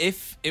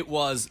 if it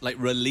was like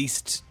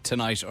released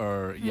tonight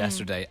or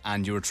yesterday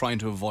and you were trying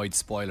to avoid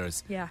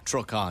spoilers, Yeah.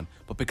 truck on.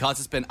 But because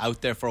it's been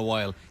out there for a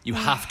while, you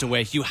have to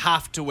wait. You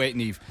have to wait,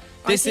 Neve.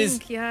 This is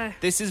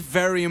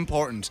very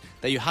important,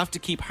 that you have to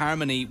keep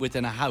harmony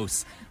within a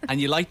house, and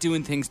you like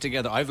doing things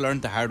together. I've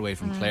learned the hard way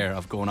from Claire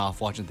of going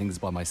off watching things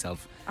by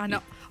myself. And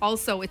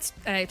also, it's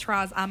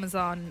Tra's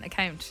Amazon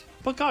account.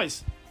 But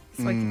guys,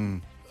 It's like,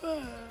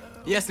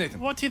 Yes, Nathan.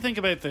 what do you think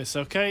about this,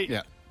 okay?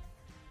 Yeah.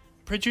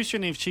 Producer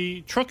Neve,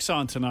 she trucks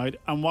on tonight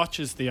and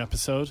watches the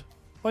episode.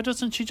 Why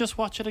doesn't she just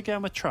watch it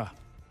again with Tra?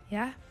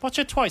 yeah. Watch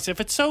it twice. If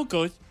it's so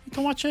good, you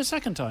can watch it a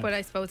second time. But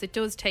I suppose it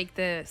does take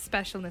the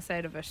specialness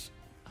out of it.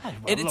 Well,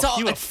 it's look, all-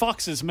 you have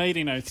foxes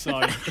mating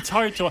outside. It's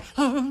hard to...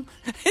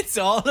 It's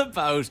all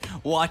about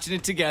watching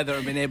it together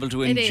and being able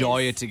to It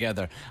enjoy is. it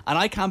together. And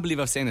I can't believe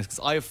I'm saying this, because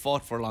I have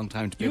fought for a long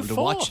time to be You able to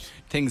fought? watch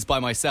things by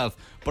myself,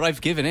 but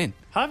I've given in.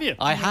 Have you?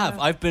 I have.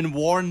 I've been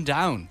worn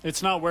down.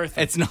 It's not worth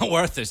it. It's not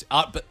worth it.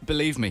 But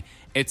believe me,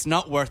 it's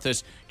not worth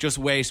it. Just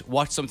wait.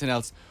 Watch something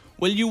else.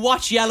 Will you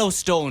watch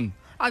Yellowstone?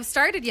 I've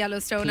started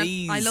Yellowstone.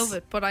 Please. And I love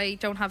it, but I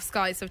don't have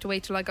Sky, so I have to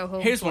wait till I go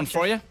home. Here's to one watch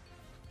for it. you.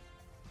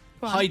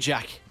 Go on.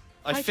 Hijack.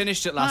 I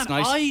finished it last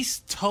Man, night. I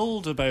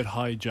told about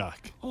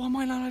Hijack. Oh, am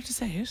I not allowed to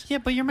say it? Yeah,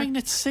 but you're making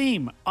it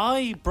seem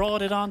I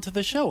brought it onto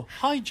the show.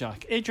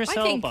 Hijack, Idris I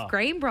think Elba.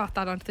 Graham brought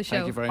that onto the show.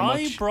 Thank you very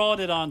I much. brought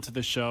it onto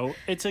the show.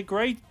 It's a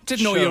great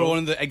Didn't know show. you were one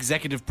of the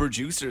executive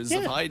producers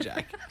of Yeah.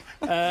 Hijack.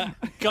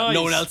 Guys,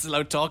 No one else is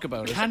allowed to talk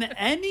about it. Can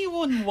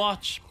anyone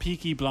watch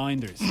Peaky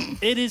Blinders?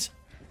 It is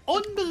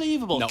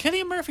unbelievable. No.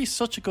 Cillian Murphy's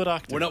such a good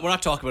actor. We're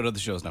not talking about other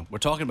shows now. We're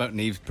talking about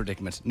Neve's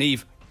predicament.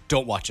 Neve,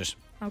 don't watch it.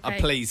 Okay.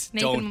 Please,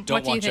 Nathan, don't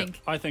what do you watch think?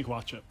 it. I think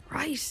watch it.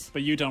 Right.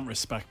 But you don't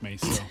respect me,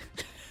 so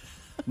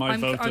my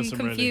vote I'm doesn't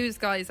confused,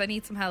 guys. I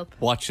need some help.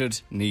 What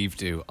should Neve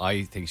do?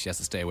 I think she has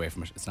to stay away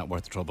from it. It's not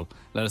worth the trouble.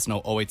 Let us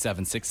know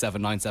 087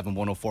 6797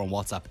 104 on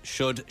WhatsApp.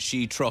 Should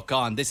she truck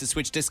on? This is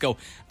Switch Disco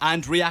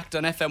and React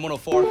on FM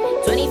 104.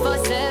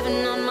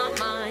 24/7 on my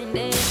mind.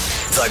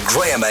 The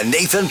Graham and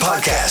Nathan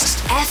Podcast.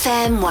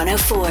 FM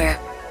 104.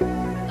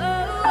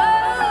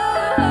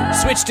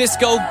 Switch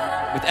Disco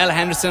with Ella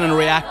Henderson and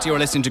React. You're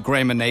listening to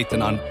Graham and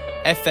Nathan on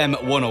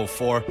FM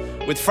 104.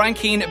 With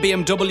Frankine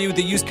BMW,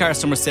 the used car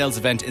summer sales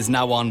event is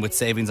now on with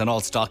savings on all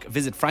stock.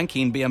 Visit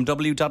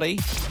frankinebmw.ie.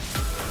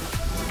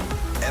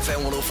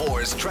 FM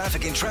 104's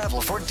traffic and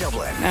travel for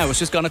Dublin. Now it's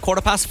just gone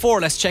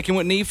 4:15. Let's check in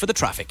with Neve for the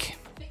traffic.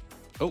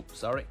 Oh,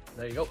 sorry.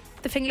 There you go.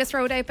 The Finglas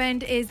Road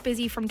outbound is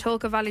busy from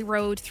Tolka Valley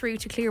Road through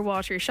to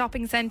Clearwater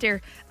Shopping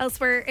Centre.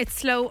 Elsewhere, it's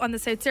slow on the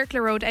South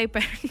Circular Road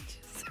outbound.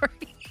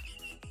 Sorry.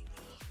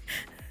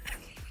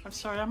 I'm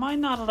sorry, am I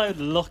not allowed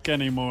to look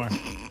anymore?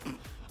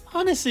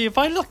 Honestly, if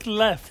I look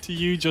left,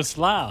 you just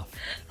laugh.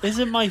 Is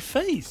it my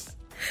face?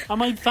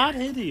 Am I that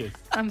idiot?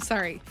 I'm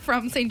sorry.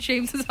 From St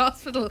James's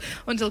Hospital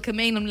until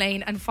Kilmainham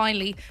Lane. And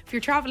finally, if you're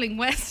travelling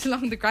west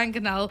along the Grand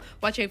Canal,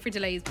 watch out for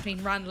delays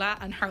between Ranelagh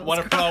and Harold's What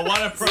a pro,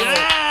 what a pro.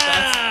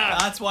 Yeah!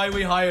 That's why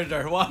we hired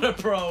her. What a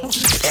pro.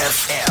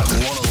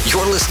 FM.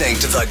 You're listening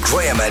to the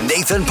Graham and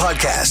Nathan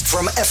podcast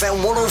from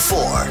FM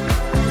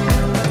 104.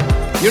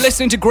 You're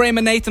listening to Graham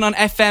and Nathan on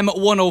FM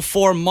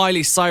 104,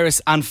 Miley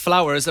Cyrus and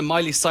Flowers. And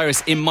Miley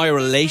Cyrus, In My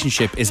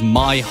Relationship, is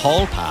my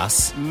hall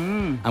pass.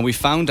 And we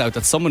found out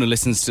that someone who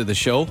listens to the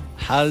show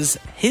has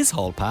his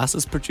hall pass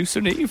as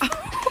producer Neve.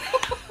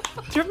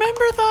 Do you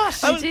remember that?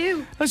 I do.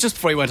 That was just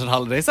before he went on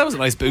holidays. That was a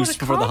nice boost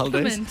before the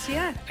holidays.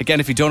 Yeah. Again,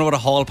 if you don't know what a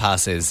hall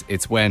pass is,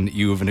 it's when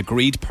you have an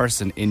agreed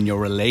person in your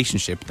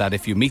relationship that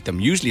if you meet them,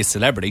 usually a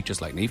celebrity,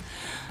 just like Neve,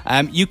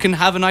 you can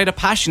have a night of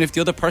passion if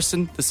the other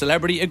person, the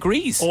celebrity,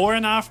 agrees. Or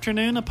an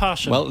afternoon of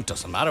passion. Well, it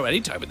doesn't matter any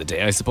time of the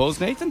day, I suppose,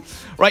 Nathan.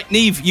 Right,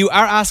 Neve, you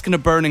are asking a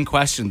burning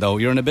question, though.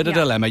 You're in a bit of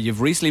dilemma.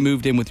 You've recently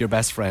moved in with your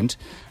best friend,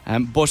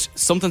 but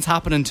something's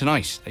happening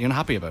tonight that you're not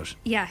happy about.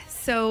 Yeah,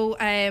 so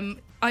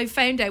I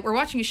found out, we're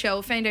watching a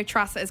show, found out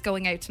Trassa is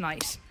going out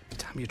tonight.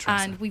 Damn you,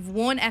 Tressa. And we've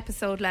one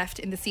episode left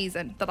in the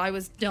season that I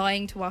was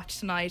dying to watch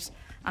tonight,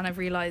 and I've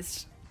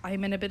realised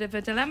I'm in a bit of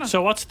a dilemma.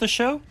 So what's the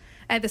show?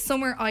 The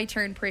Summer I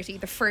Turned Pretty,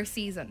 the first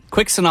season.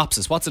 Quick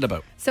synopsis, what's it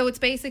about? So it's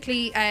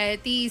basically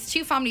these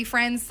two family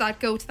friends that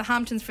go to the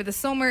Hamptons for the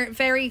summer.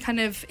 Very kind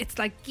of, it's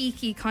like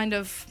geeky, kind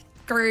of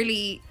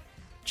girly,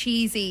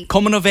 cheesy.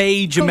 Coming of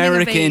age,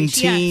 American, yes.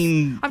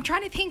 teen. I'm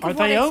trying to think Are of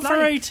what they it's over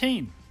like.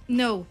 18?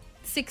 No,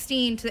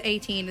 16 to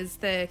 18 is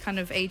the kind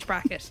of age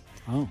bracket.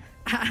 Oh.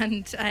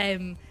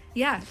 And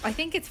yeah, I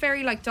think it's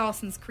very like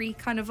Dawson's Creek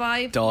kind of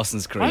vibe.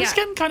 Dawson's Creek. I was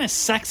getting kind of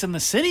Sex in the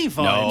City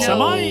vibes. No,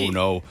 Am I?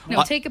 no.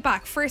 No, take it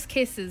back. First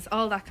kisses,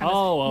 all that kind of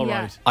Oh, all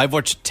yeah. right. I've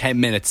watched 10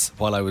 minutes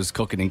while I was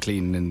cooking and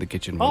cleaning in the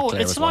kitchen while Oh,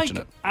 Claire it's was like watching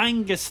it.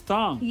 Angus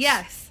Thong.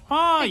 Yes.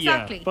 Oh,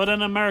 exactly. yeah, but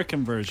an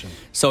American version.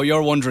 So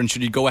you're wondering,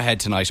 should you go ahead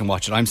tonight and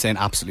watch it? I'm saying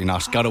absolutely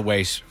not. Gotta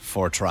wait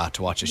for Tra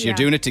to watch it. Yeah. You're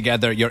doing it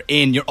together. You're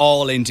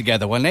all in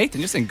together. Well,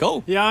 Nathan, you're saying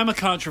go. Yeah, I'm a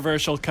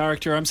controversial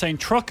character. I'm saying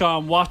truck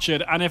on, watch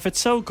it, and if it's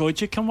so good,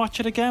 you can watch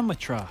it again with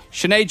Tra.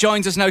 Sinead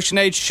joins us now.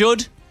 Sinead,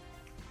 should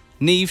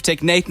Neve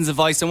take Nathan's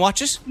advice and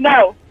watch it?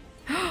 No.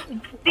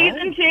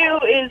 Season 2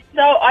 is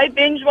so... I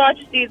binge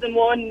watched season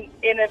 1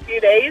 in a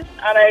few days,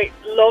 and I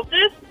loved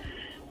it.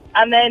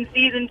 And then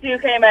season 2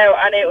 came out,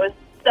 and it was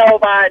so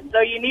bad. So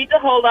you need to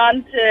hold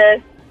on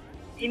to...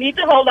 You need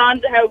to hold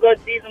on to how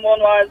good season 1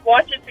 was.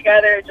 Watch it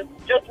together.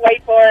 Just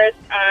wait for it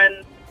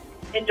and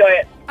enjoy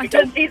it.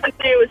 Because season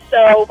 2 is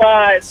so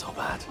bad. So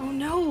bad. Oh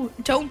no,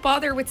 don't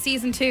bother with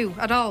season 2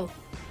 at all.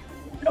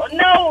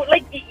 No,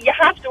 like, you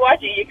have to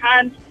watch it. You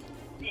can't...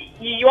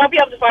 You won't be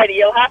able to fight it.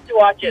 You'll have to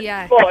watch it.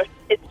 Yeah. But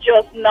it's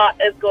just not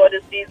as good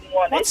as season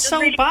 1. What's it's just so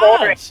really bad?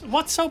 boring.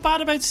 What's so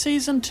bad about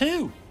season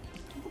 2?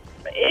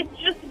 It's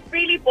just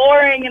really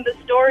boring, and the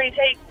story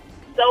takes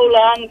so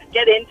long to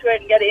get into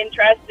it and get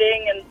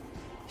interesting. And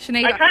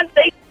Sinead,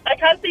 I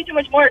can't say too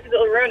much more because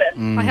it'll ruin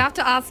it. I have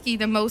to ask you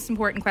the most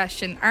important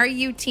question. Are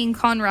you Team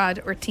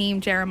Conrad or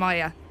Team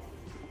Jeremiah?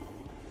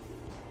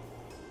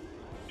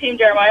 Team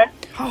Jeremiah.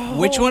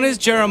 Which one is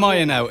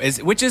Jeremiah now?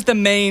 Which is the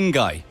main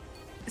guy?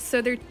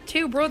 So they're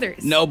two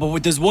brothers. No,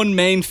 but there's one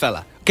main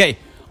fella. Okay,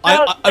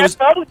 No,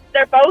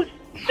 they're both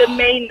the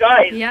main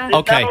guys. Yeah. There's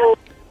Okay. no-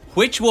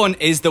 Which one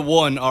is the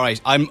one? All right,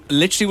 I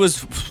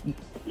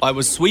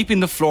was sweeping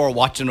the floor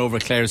watching over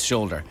Claire's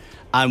shoulder,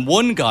 and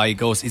one guy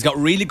goes, he's got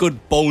really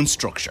good bone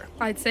structure,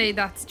 I'd say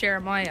that's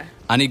Jeremiah.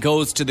 and he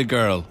goes to the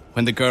girl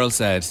when the girl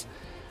said,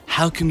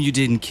 "How come you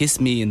didn't kiss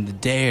me in the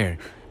dare?"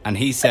 And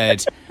he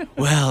said,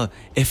 "Well,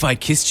 if I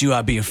kissed you,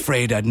 I'd be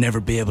afraid I'd never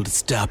be able to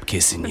stop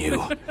kissing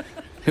you."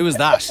 Who was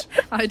that?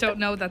 I don't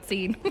know that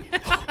scene.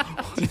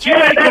 Did you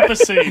make up a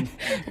scene?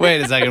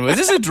 Wait a second, was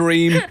this a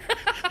dream?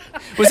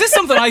 Was this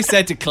something I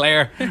said to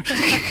Claire?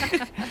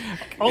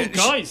 Oh,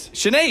 guys.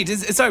 Sinead,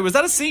 sorry, was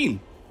that a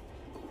scene?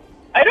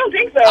 I don't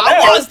think so.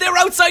 I was. They were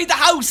outside the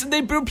house and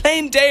they were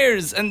playing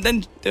dares, and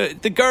then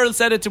the girl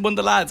said it to one of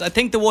the lads. I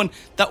think the one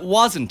that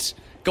wasn't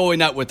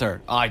going out with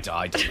her. I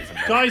don't even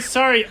know. Guys,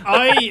 sorry,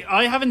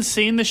 I haven't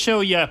seen the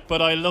show yet,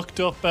 but I looked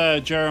up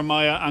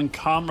Jeremiah and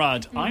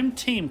Conrad. I'm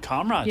Team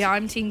Conrad. Yeah,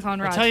 I'm Team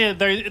Conrad. I tell you,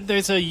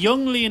 there's a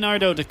young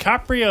Leonardo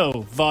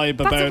DiCaprio vibe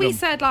That's about what we him.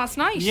 said last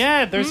night.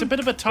 Yeah, there's a bit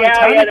of a Yeah,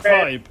 Titanic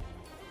there vibe.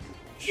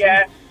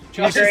 Yeah.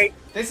 I agree.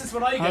 This is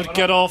what I I'd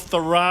get off the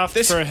raft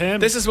for him.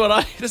 This is what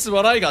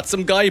I got.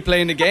 Some guy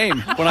playing a game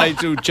when I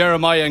do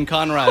Jeremiah and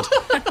Conrad.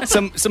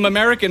 Some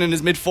American in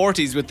his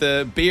mid-40s with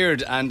a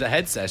beard and a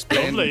headset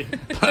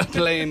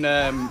playing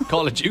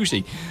Call of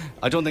Duty.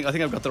 I think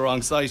I've got the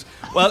wrong site.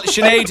 Well,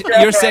 Sinead,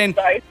 you're saying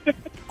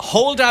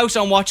hold out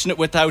on watching it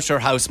without her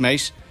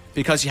housemate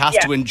because you have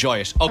to enjoy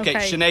it. Okay,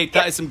 Sinead,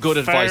 that is some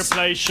good Fair advice.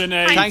 play,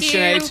 Sinead. Thanks, you.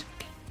 Sinead.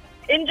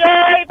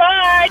 Enjoy.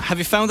 Bye. Have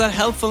you found that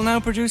helpful now,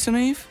 producer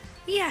Neve?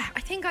 Yeah, I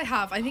think I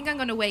have. I think I'm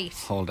going to wait.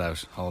 Hold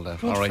out. All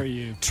right. for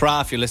you.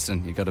 Tra, if you're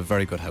listening, you've got a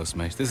very good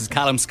housemate. This is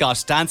Callum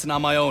Scott, Dancing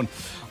on My Own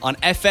on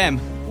FM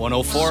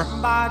 104.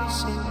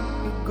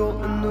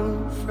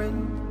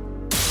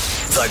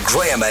 The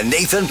Graham and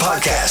Nathan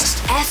Podcast.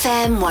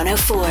 FM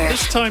 104.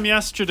 This time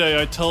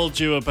yesterday, I told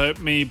you about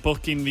me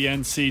booking the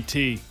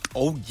NCT.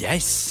 Oh,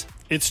 yes.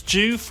 It's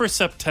due for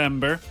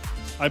September.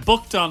 I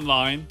booked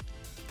online.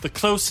 The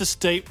closest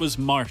date was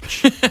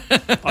March.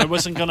 I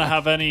wasn't going to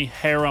have any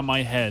hair on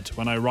my head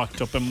when I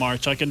rocked up in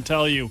March. I can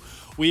tell you,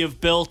 we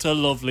have built a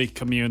lovely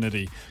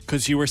community.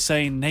 Because you were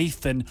saying,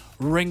 Nathan,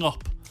 ring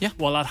up. Yeah.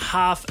 Well, at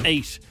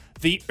 8:30,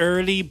 the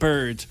early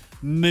bird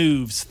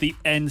moves the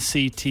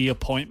NCT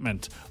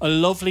appointment. A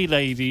lovely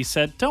lady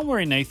said, don't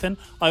worry, Nathan,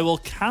 I will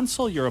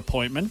cancel your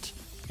appointment.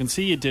 You can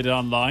see you did it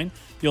online.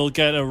 You'll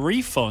get a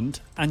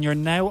refund and you're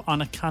now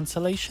on a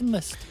cancellation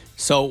list.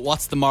 So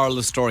what's the moral of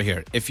the story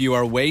here? If you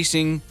are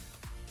waiting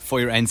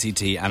for your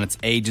NCT and it's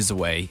ages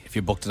away, if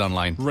you booked it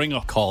online, ring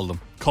up. Call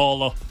them.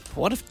 Call up.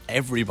 What if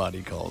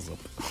everybody calls up?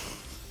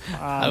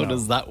 How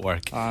does that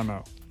work? I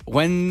know.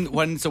 When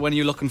are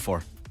you looking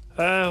for?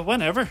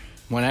 Whenever.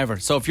 Whenever.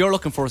 So if you're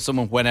looking for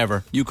someone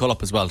whenever, you call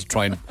up as well to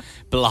try and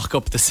block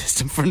up the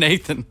system for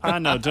Nathan.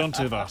 No, don't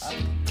do that.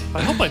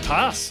 I hope I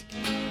pass.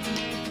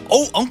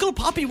 Oh, Uncle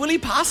Poppy, will he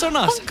pass or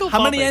not? Uncle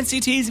How many Poppy.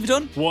 NCTs have you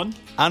done? 1.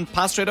 And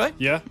pass straight away?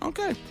 Yeah.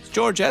 Okay. It's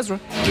George Ezra.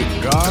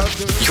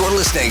 You're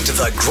listening to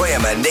the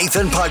Graham and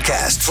Nathan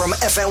Podcast from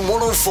FM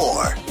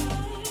 104.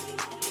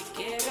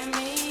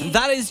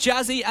 That is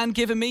Jazzy and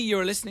Giving Me.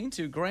 You're listening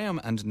to Graham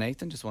and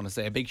Nathan. Just want to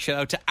say a big shout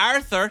out to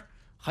Arthur.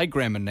 Hi,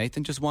 Graham and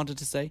Nathan. Just wanted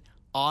to say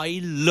I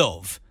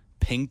love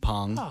ping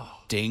pong,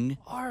 ding,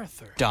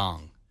 Arthur.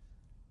 dong.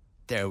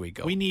 There we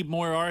go. We need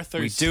more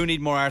Arthurs. We do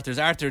need more Arthurs.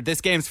 Arthur,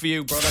 this game's for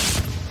you, brother.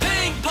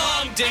 Ping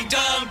pong, ding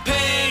dong,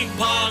 ping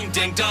pong,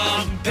 ding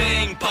dong,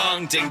 ping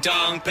pong, ding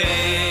dong,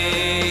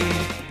 ping.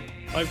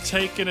 I've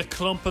taken a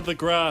clump of the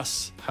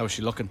grass. How's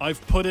she looking?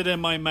 I've put it in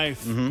my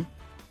mouth. Mm-hmm.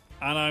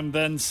 And I'm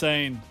then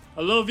saying,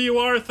 I love you,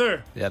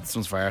 Arthur. Yeah, this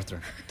one's for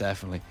Arthur.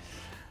 Definitely.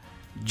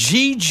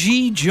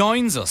 Gigi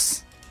joins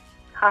us.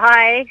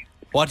 Hi.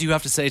 What do you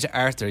have to say to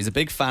Arthur? He's a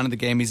big fan of the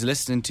game. He's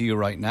listening to you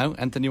right now.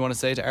 Anything you want to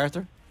say to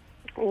Arthur?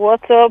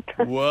 What's up?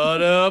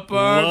 What up,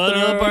 Arthur? What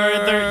up,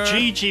 Arthur?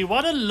 Gigi,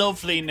 what a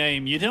lovely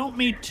name. You don't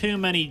meet too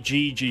many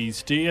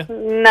Gigis, do you?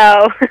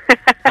 No.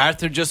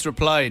 Arthur just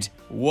replied,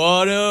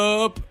 what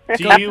up?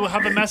 Do you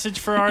have a message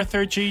for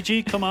Arthur,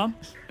 Gigi? Come on.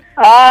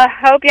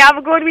 Hope you have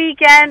a good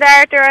weekend,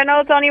 Arthur. I know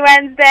it's only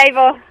Wednesday,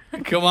 but...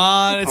 Come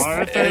on.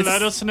 Arthur,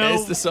 let us know.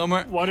 It's the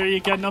summer. What are you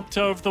getting up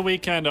to over the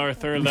weekend,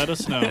 Arthur? Let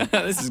us know.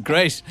 This is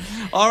great.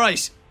 All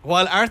right.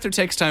 While Arthur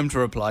takes time to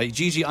reply,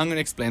 Gigi, I'm going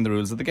to explain the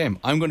rules of the game.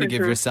 I'm going to give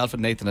yourself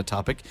and Nathan a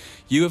topic.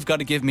 You have got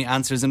to give me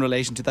answers in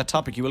relation to that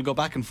topic. You will go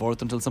back and forth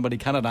until somebody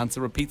cannot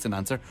answer, repeats an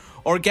answer,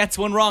 or gets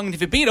one wrong. And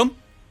if you beat them,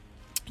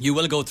 you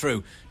will go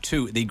through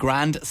to the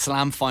Grand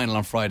Slam final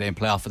on Friday and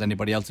play off with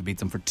anybody else who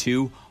beats them for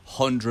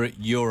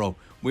 €200.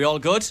 We all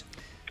good?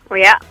 Oh,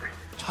 yeah.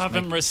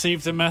 Haven't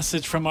received a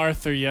message from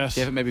Arthur yet.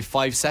 Give it maybe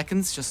 5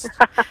 seconds. Just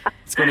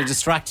it's going to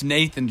distract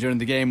Nathan during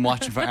the game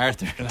watching for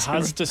Arthur. It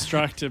has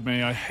distracted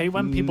me. I hate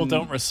when people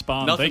don't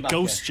respond. Nothing They back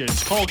ghost you.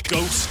 It's called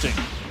ghosting.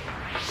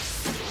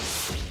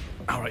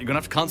 All right, you're going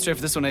to have to concentrate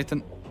for this one,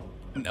 Nathan.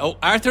 No,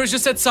 Arthur has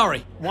just said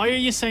sorry. Why are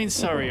you saying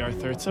sorry,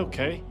 Arthur? It's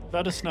okay.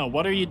 Let us know.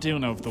 What are you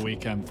doing over the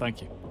weekend?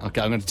 Thank you.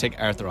 Okay, I'm going to take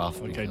Arthur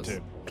off. Okay,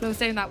 too. Close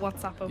down that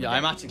WhatsApp over Yeah, there.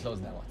 I'm actually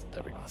closing that one.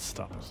 There we go.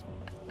 Stop it.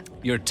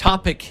 Your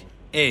topic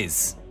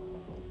is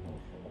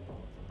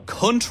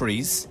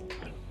countries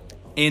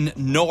in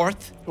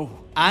North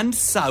and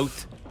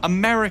South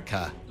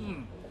America.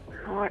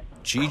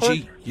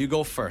 Gigi, you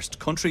go first.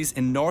 Countries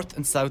in North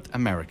and South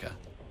America.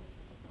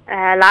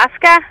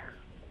 Alaska?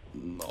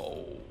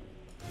 No.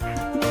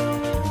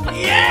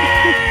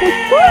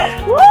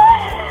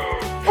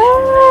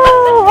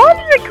 Oh, what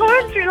is a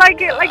country? Like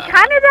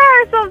Canada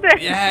or something?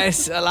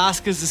 Yes,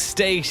 Alaska's a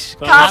state.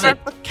 Canada.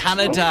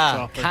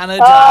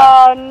 Canada.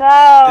 Oh,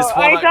 no. It's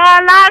what I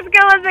thought Alaska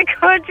was a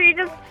country.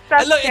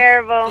 That's Look,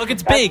 terrible. Look,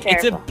 it's That's big.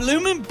 terrible. It's a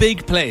blooming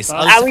big place.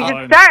 That's And we fine.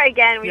 can start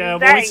again. We Yeah, can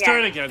but we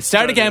start again.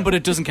 Start again, but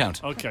it doesn't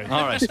count. Okay.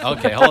 All right.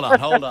 Okay. Hold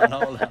on. All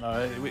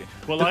right.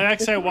 Well, I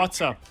accept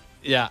WhatsApp.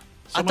 Yeah.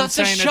 Someone's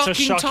That's saying it's a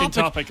shocking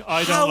topic.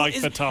 I don't like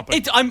the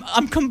topic.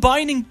 I'm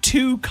combining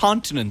two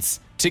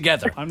continents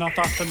together. I'm not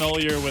that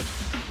familiar with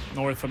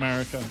North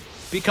America.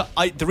 Because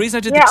the reason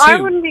I did Yeah, the two. I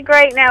wouldn't be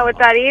great now with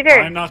that either.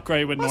 I'm not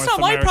great with That's North not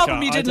my America.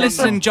 problem. You I didn't don't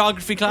listen know. in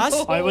geography class.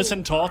 I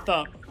wasn't taught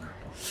that.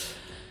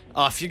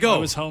 Off you go. I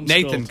was homeschooled.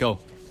 Nathan, go.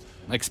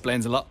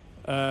 Explains a lot.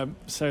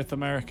 South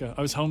America.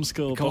 I was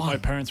homeschooled, Go but my on.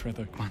 parents weren't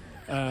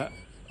there.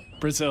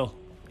 Brazil.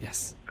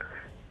 Yes.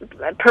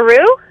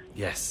 Peru?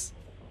 Yes.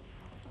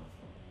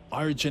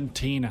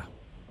 Argentina.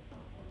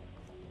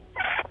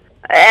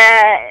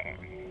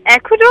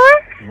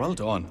 Ecuador? Well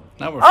done.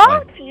 Now we're Oh,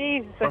 flying.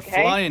 jeez. We're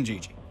Okay. flying,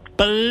 Gigi.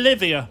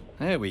 Bolivia.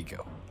 There we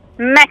go.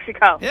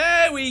 Mexico.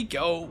 There we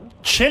go.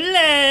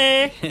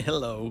 Chile.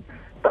 Hello.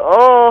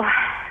 Oh,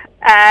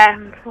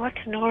 what's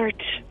north?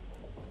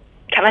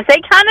 Can I say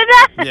Canada?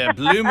 Yeah,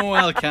 Blue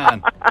Moel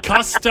can.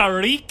 Costa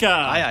Rica.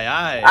 Aye,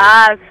 aye,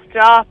 aye.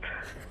 Stop.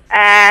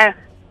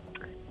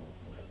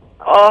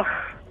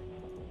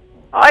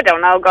 I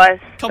don't know, guys.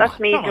 That's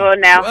me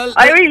done now. Well,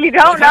 I really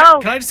don't know.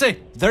 Can I just say,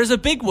 there's a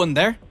big one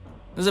there.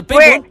 There's a big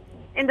Where? one.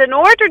 In the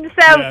north or the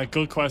south? Yeah,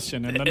 good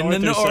question. In the In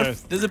north the or north.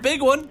 south? There's a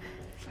big one.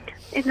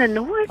 In the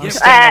north? I'm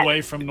staying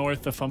away from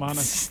north, if I'm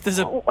honest. There's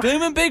a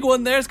blooming big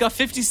one there. It's got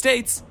 50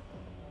 states.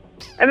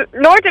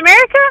 North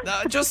America?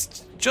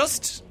 Just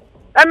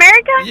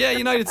America? Yeah,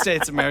 United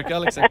States of America.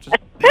 I'll accept it.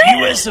 The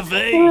US of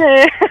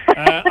A.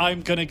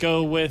 I'm going to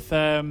go with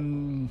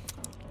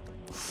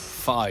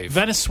 5.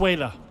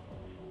 Venezuela.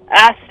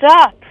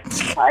 Stop.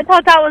 I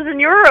thought that was in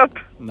Europe.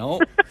 No.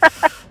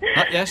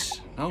 Not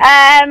yet. No.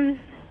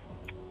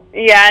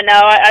 Yeah, no,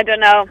 I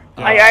don't know.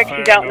 I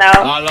actually don't know.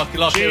 Oh,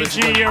 look.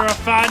 Gigi, you're a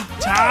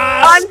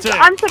fantastic.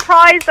 I'm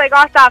surprised I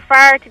got that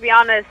far, to be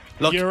honest.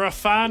 Look, you're a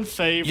fan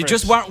favourite. You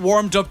just weren't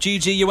warmed up,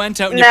 Gigi. You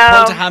went out and No. you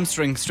pulled a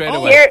hamstring straight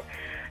away.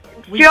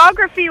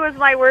 Geography was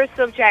my worst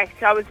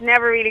subject. I was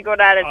never really good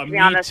at it, to be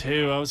honest. Me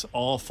too. I was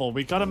awful.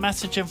 We got a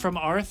message in from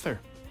Arthur.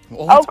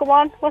 Oh, come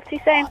on. What's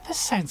he saying? This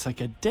sounds like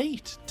a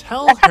date.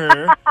 Tell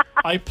her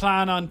I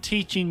plan on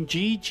teaching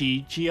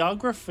Gigi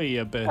geography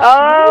a bit.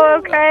 Oh,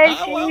 okay.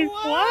 Jeez.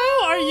 Wow,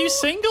 are you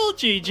single,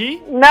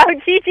 Gigi? No,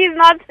 Gigi's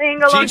not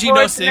single. Gigi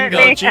no single.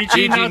 unfortunately.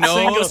 Gigi not no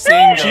single.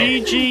 single.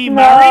 Gigi No.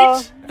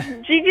 married?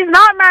 Gigi's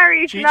not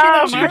married. Gigi no.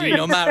 not married. Gigi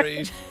no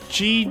married.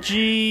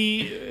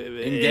 Gigi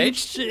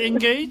Engaged?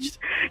 Engaged?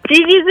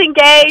 Gigi's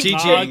engaged. Gigi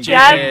She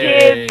has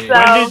kids. engaged.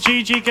 When So, did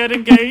Gigi get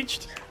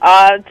engaged?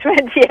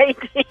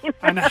 2018.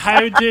 And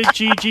how did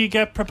Gigi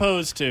get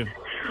proposed to?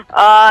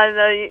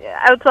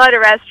 Outside a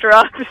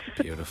restaurant.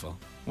 Beautiful.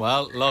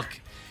 Well, look,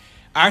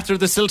 Arthur,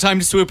 there's still time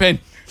to swoop in.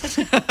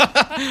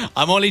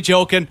 I'm only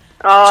joking.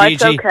 Oh, Gigi,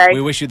 it's okay.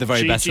 we wish you the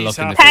very best of luck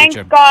in the Thanks,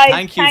 future. guys.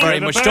 Thank you Thanks. very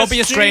You're much. the Don't be a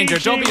best, stranger.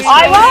 Gigi. Don't be a I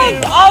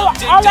stranger.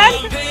 won't. I'll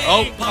answer.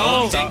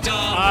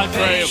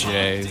 Graham.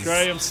 Jeez.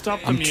 Graham, stop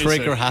the I'm music.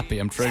 trigger happy.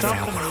 I'm trigger Stop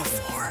happy. the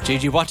music.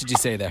 Gigi, what did you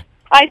say there?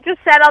 I just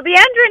said I'll be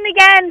entering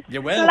again.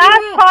 You will. The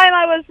last time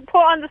I was put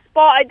on the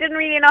spot, I didn't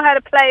really know how to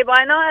play, but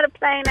I know how to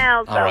play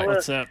now. So All right.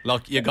 That's it.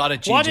 Look, you got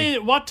it, Gigi.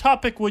 What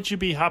topic would you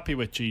be happy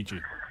with,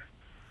 Gigi?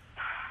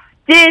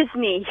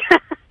 Disney.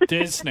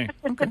 Disney.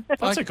 Okay.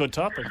 That's a good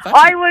topic.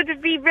 I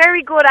would be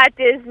very good at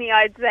Disney,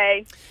 I'd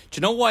say. Do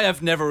you know why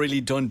I've never really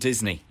done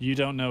Disney? You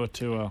don't know it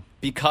too well.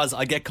 Because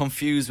I get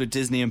confused with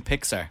Disney and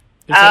Pixar.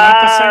 Is that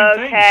not the same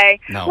thing? Okay.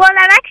 No. Well,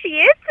 that actually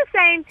is the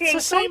same thing.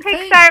 It's the same some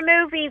thing.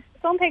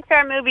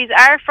 Pixar movies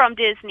are from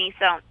Disney,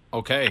 so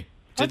Okay. I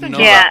Didn't think know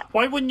Yeah. that.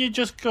 Why wouldn't you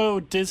just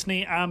go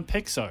Disney and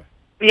Pixar?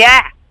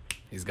 yeah.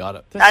 He's got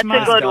it. That's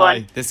mad. a good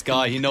one. This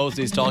guy, he knows what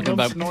he's talking Comes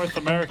about. to North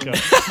America.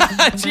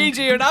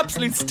 Gigi, you're an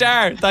absolute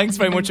star. Thanks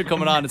very much for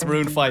coming on. It's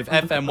Maroon 5,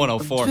 FM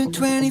 104.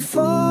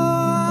 24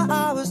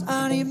 hours,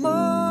 I need more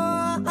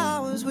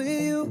hours with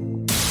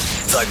you.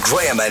 The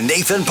Graham and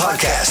Nathan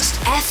Podcast.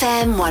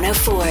 FM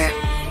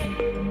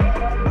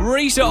 104.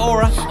 Rita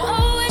Ora.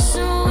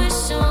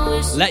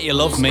 Let You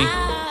Love Me.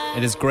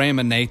 It is Graham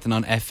and Nathan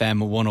on FM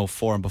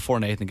 104. And before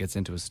Nathan gets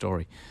into his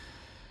story,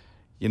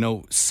 you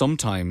know,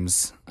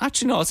 sometimes,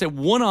 actually, no, I'll say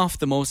one of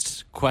the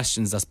most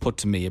questions that's put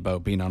to me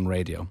about being on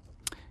radio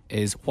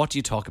is, what do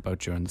you talk about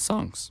during the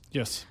songs?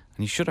 Yes.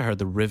 And you should have heard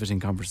the riveting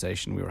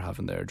conversation we were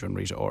having there during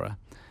Rita Ora.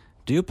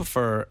 Do you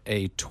prefer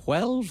a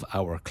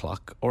 12-hour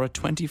clock or a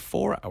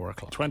 24-hour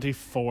clock?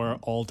 24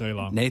 all day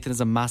long. Nathan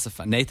is a massive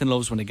fan. Nathan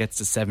loves when it gets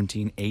to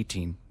 17,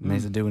 18.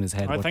 Nathan doing his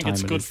head I what think time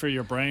it's it good is. for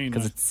your brain.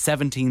 Because it's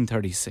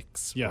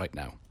 17:36 right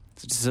now.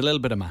 So just a little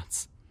bit of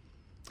maths.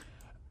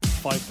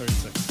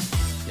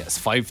 5:36 Yes,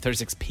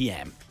 5:36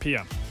 p.m.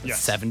 p.m.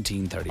 Yes.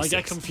 17:36. I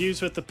get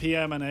confused with the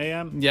p.m. and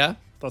a.m. Yeah.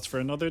 That's for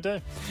another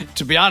day.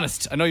 To be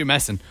honest, I know you're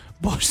messing,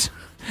 but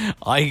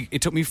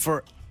it took me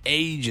for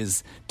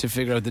ages to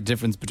figure out the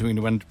difference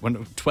between when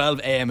 12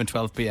 a.m. and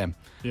 12 p.m.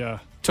 Yeah.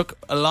 Took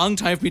a long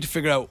time for me to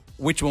figure out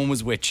which one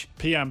was which.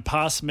 p.m.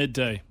 past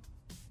midday.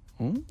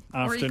 Or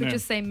Afternoon. you could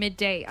just say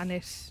midday and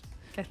it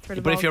gets rid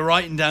of But all if you're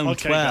writing down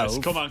Okay, 12, guys,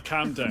 come on,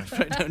 calm down.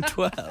 write down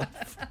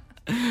 12.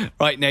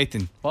 Right,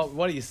 Nathan,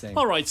 what are you saying?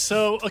 All right,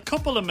 so a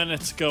couple of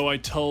minutes ago, I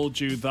told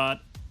you that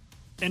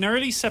in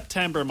early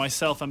September,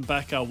 myself and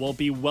Becca will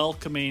be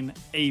welcoming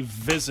a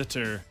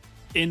visitor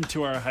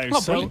into our house. Oh,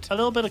 so brilliant. a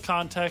little bit of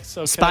context.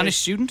 Okay? Spanish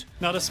student?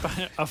 Not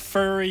a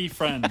furry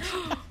friend.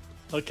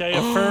 Okay,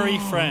 a furry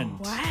friend.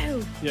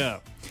 Wow. Yeah.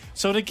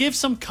 So to give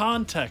some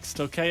context,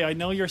 okay, I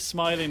know you're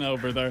smiling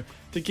over there.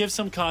 To give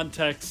some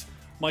context,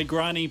 my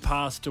granny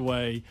passed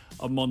away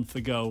a month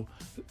ago.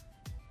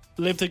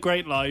 Lived a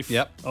great life.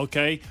 Yep.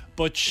 Okay.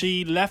 But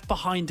she left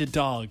behind a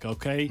dog.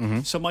 Okay.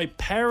 Mm-hmm. So my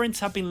parents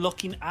have been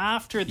looking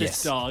after this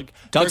Yes. dog.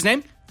 Dog's They're-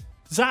 name?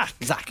 Zach.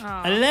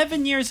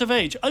 11 years of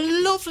age. A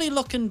lovely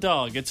looking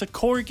dog. It's a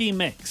corgi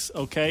mix.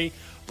 Okay.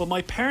 But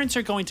my parents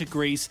are going to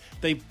Greece.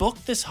 They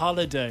booked this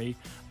holiday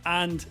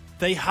and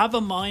they have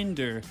a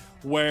minder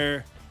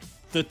where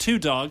the two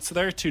dogs,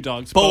 there are two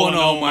dogs, Bo and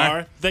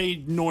Omar. they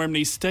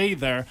normally stay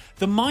there.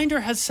 The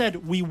minder has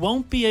said we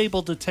won't be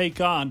able to take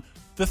on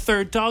the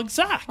third dog,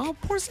 Zach. Oh,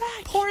 poor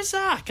Zach. Poor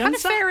Zach. Kind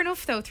of fair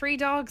enough, though. 3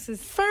 dogs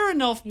is... Fair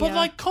enough, but Yeah.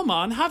 like, come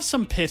on, have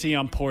some pity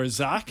on poor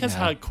Zach. Has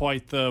Yeah. had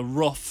quite the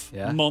rough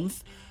Yeah.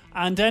 month.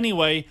 And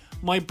anyway,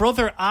 my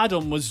brother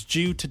Adam was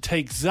due to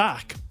take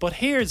Zach, but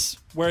here's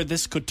where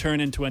this could turn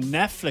into a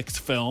Netflix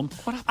film.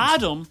 What happened?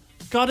 Adam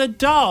got a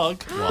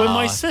dog with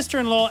my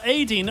sister-in-law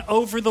Aideen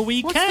over the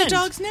weekend. What's the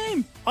dog's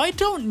name? I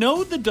don't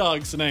know the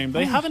dog's name.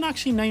 They haven't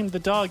actually named the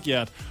dog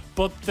yet,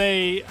 but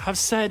they have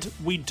said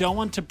we don't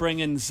want to bring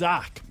in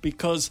Zach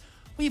because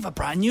we have a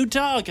brand new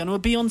dog and it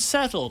would be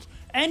unsettled.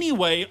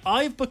 Anyway,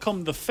 I've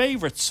become the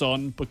favourite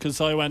son because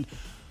I went,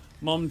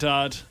 Mum,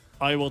 Dad,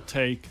 I will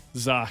take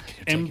Zach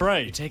in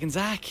Bray. You're taking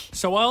Zach.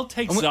 So I'll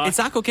take Zach. Is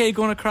Zach okay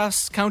going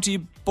across county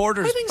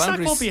borders? I think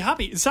boundaries? Zach will be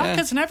happy. Zach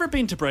has never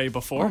been to Bray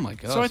before. Oh my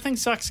God. So I think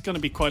Zach's going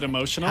to be quite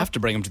emotional. Have to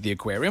bring him to the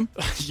aquarium.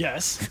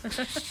 Yes.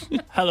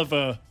 Hell of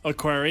a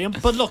aquarium.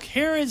 But look,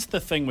 here is the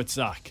thing with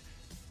Zach.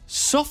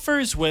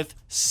 Suffers with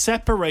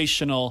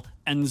separational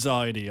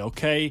anxiety,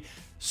 okay?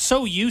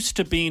 So used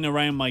to being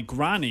around my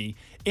granny,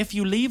 if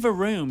you leave a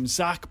room,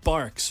 Zach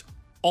barks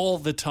all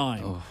the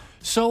time. Oh.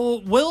 So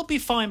we'll be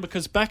fine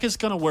because Becca's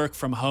going to work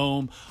from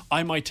home.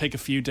 I might take a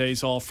few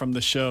days off from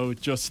the show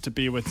just to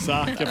be with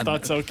Zach, if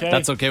that's okay.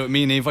 That's okay with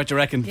me, Neve. What do you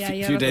reckon? Yeah,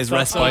 Few days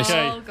that's respite.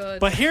 all good.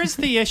 But here's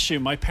the issue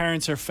my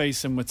parents are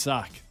facing with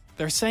Zach.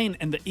 They're saying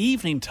in the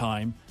evening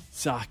time,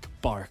 Zach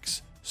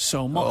barks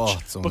so much Oh,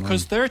 it's so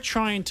because they're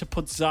trying to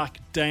put Zach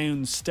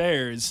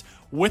downstairs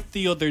with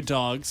the other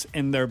dogs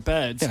in their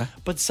beds. Yeah.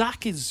 But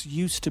Zach is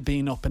used to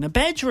being up in a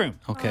bedroom.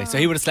 Okay, so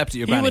he would have slept at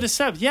your He granny. would have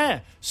said, yeah.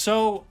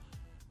 So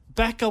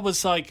Becca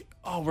was like,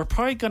 oh, we're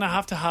probably going to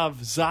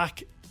have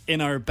Zach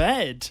in our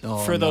bed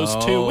for those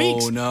 2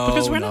 weeks.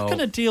 Because we're not going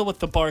to deal with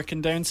the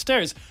barking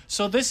downstairs.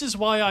 So this is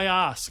why I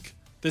ask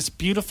this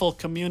beautiful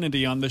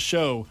community on the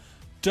show,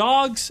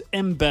 dogs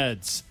in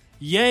beds,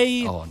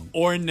 yay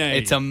or nay?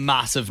 It's a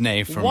massive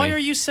nay for me. Why are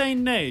you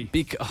saying nay?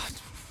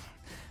 Because,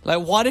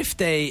 like, what if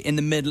they in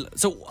the middle?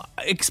 So,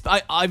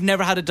 I've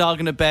never had a dog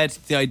in a bed.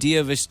 The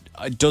idea of it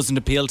doesn't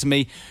appeal to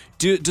me.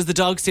 Does the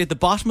dog stay at the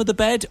bottom of the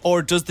bed,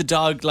 or does the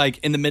dog, like,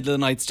 in the middle of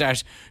the night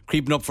start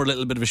creeping up for a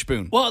little bit of a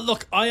spoon? Well,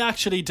 look, I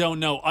actually don't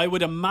know. I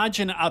would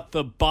imagine at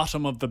the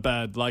bottom of the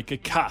bed, like a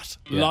cat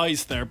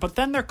lies there. But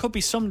then there could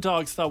be some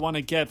dogs that want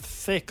to get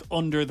thick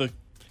under the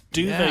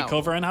duvet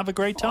cover and have a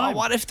great time. Oh,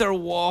 what if they're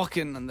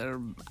walking and their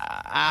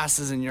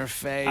asses in your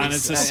face, and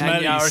it's a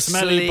and you're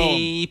smelly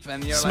asleep, bum,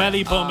 and you're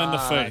smelly like, bum in the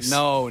face?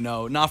 No,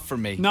 not for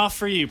me. Not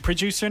for you,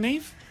 producer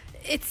Neve.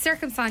 It's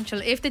circumstantial.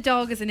 If the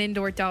dog is an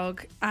indoor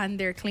dog and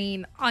they're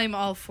clean, I'm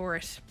all for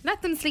it.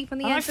 Let them sleep on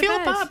the And edge I of the feel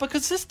bed. bad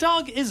because this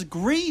dog is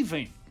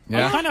grieving.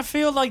 Yeah. I kind of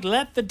feel like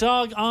let the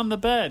dog on the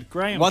bed,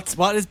 Graham.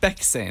 What is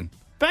Beck saying?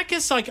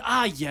 Becca's like,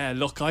 yeah,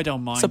 look, I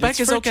don't mind. So It's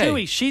Becca's for okay.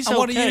 Chewy. She's And okay.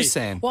 what are you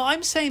saying? Well,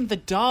 I'm saying the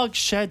dog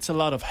sheds a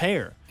lot of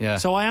hair. Yeah.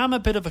 So I am a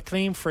bit of a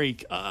clean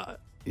freak.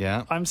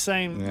 Yeah. I'm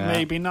saying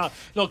maybe not.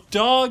 Look,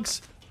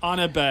 dogs on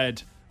a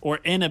bed or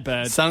in a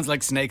bed. Sounds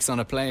like snakes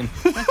on a plane.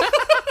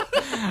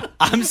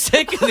 I'm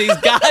sick of these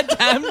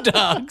goddamn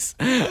dogs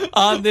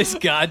on this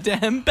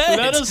goddamn bed.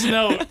 Let us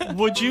know.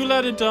 Would you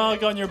let a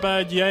dog on your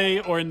bed,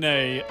 yay or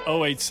nay?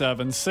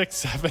 087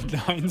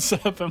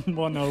 6797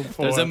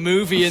 104. There's a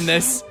movie in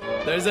this.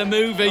 There's a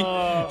movie.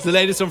 It's the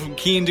latest one from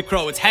Keen to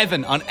Crow. It's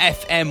Heaven on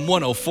FM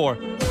 104.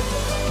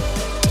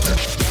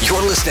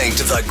 You're listening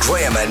to the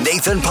Graham and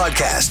Nathan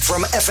podcast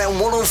from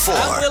FM 104.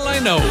 How will I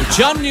know?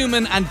 John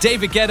Newman and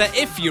David Guetta.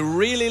 If you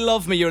really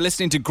love me, you're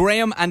listening to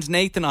Graham and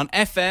Nathan on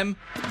FM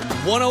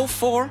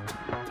 104.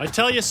 I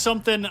tell you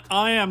something,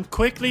 I am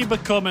quickly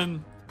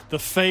becoming the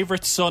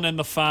favourite son in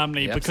the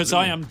family because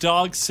I am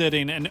dog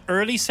sitting. In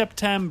early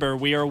September,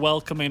 we are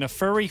welcoming a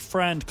furry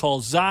friend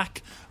called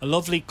Zach, a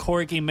lovely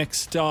corgi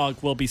mixed dog.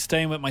 Will be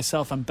staying with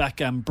myself and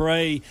Becca and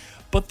Bray.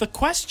 But the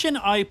question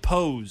I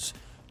pose,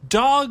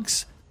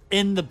 dogs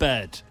in the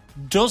bed,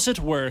 does it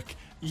work?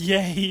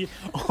 Yay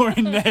or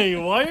nay?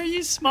 Why are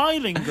you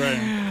smiling,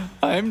 Graham?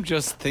 I'm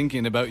just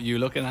thinking about you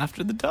looking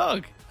after the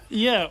dog.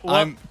 Yeah, well,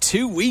 I'm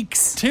 2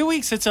 weeks. 2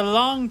 weeks, it's a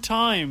long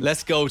time.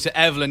 Let's go to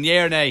Evelyn. Yay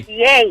or nay?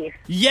 Yay.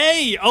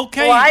 Yay,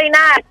 okay. Why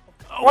not?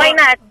 Why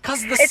not?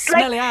 Because of the It's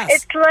smelly like, ass.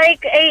 It's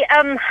like a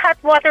hot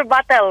water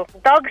bottle.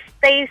 Dog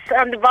stays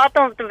on the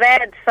bottom of the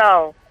bed,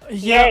 so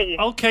Yeah, yay.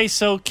 okay,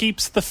 so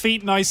keeps the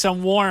feet nice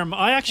and warm.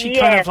 I actually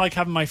kind Yes. of like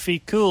having my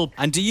feet cool.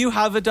 And do you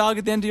have a dog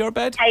at the end of your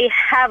bed? I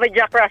have a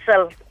Jack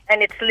Russell,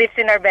 and it sleeps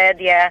in our bed,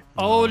 yeah.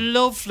 Oh,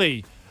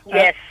 lovely.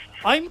 Yes.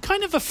 I'm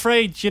kind of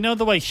afraid, you know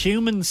the way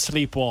humans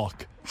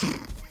sleepwalk?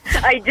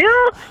 I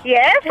do,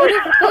 yes.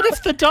 What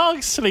if the dog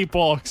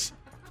sleepwalks?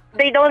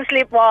 They don't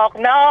sleepwalk,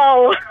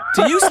 no.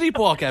 Do you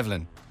sleepwalk,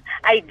 Evelyn?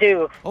 I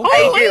do. Oh,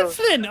 I do.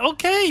 Evelyn,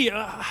 okay.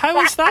 How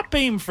has that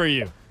been for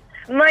you?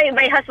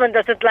 My husband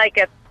doesn't like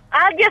it.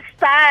 I'll just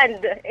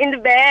stand in the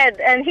bed,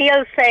 and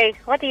he'll say,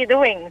 "What are you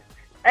doing?"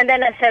 And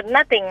then I said,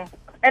 "Nothing."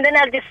 And then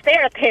I'll just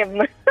stare at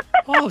him.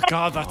 Oh,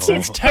 God, that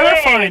sounds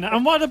terrifying.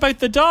 And what about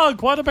the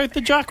dog? What about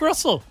the Jack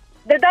Russell?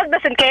 The dog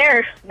doesn't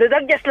care. The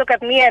dog just look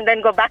at me and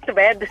then go back to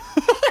bed.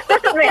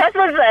 That's what my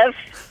husband says.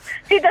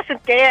 think that's a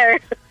dare.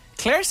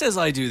 Claire says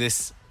I do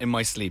this in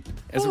my sleep.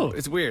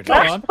 It's weird. Go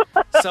on.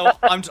 So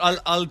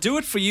I'll do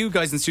it for you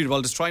guys in the studio.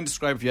 I'll just try and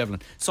describe it for you,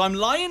 Evelyn. So I'm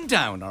lying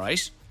down, all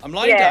right? I'm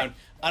lying down,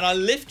 and I'll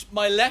lift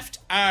my left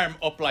arm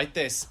up like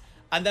this,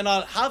 and then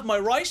I'll have my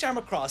right arm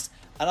across,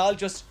 and I'll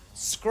just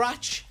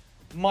scratch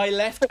my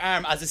left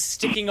arm as it's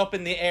sticking up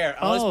in the air. And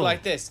I'll just be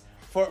like this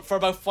for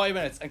about 5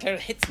 minutes, and Claire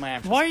hits my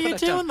arm. Why are you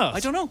doing that? I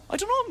don't know.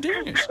 I'm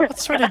doing it. What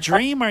sort of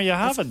dream are you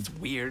having? It's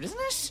weird, isn't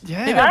it?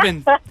 Yeah. Maybe I've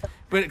been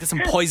got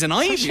some poison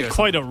ivy.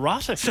 Quite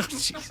erotic.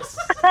 Jesus.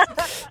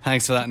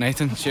 Thanks for that,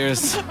 Nathan.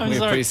 Cheers. We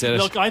appreciate it.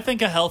 Look, I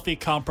think a healthy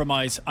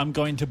compromise, I'm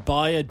going to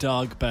buy a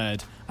dog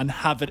bed and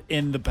have it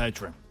in the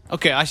bedroom.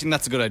 Okay, I think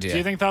that's a good idea. Do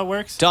you think that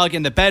works? Dog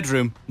in the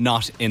bedroom,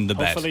 not in the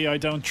bed. Hopefully I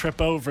don't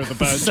trip over the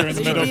bed during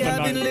the middle of the I've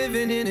night. been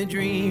living in a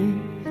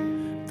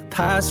dream. The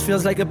past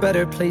feels like a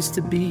better place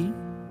to be.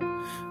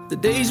 The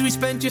days we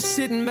spent just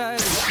sitting by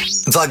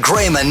The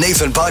Graham and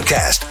Nathan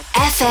Podcast.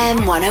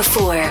 FM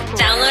 104.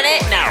 Download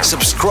it now.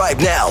 Subscribe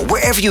now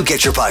wherever you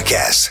get your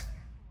podcasts.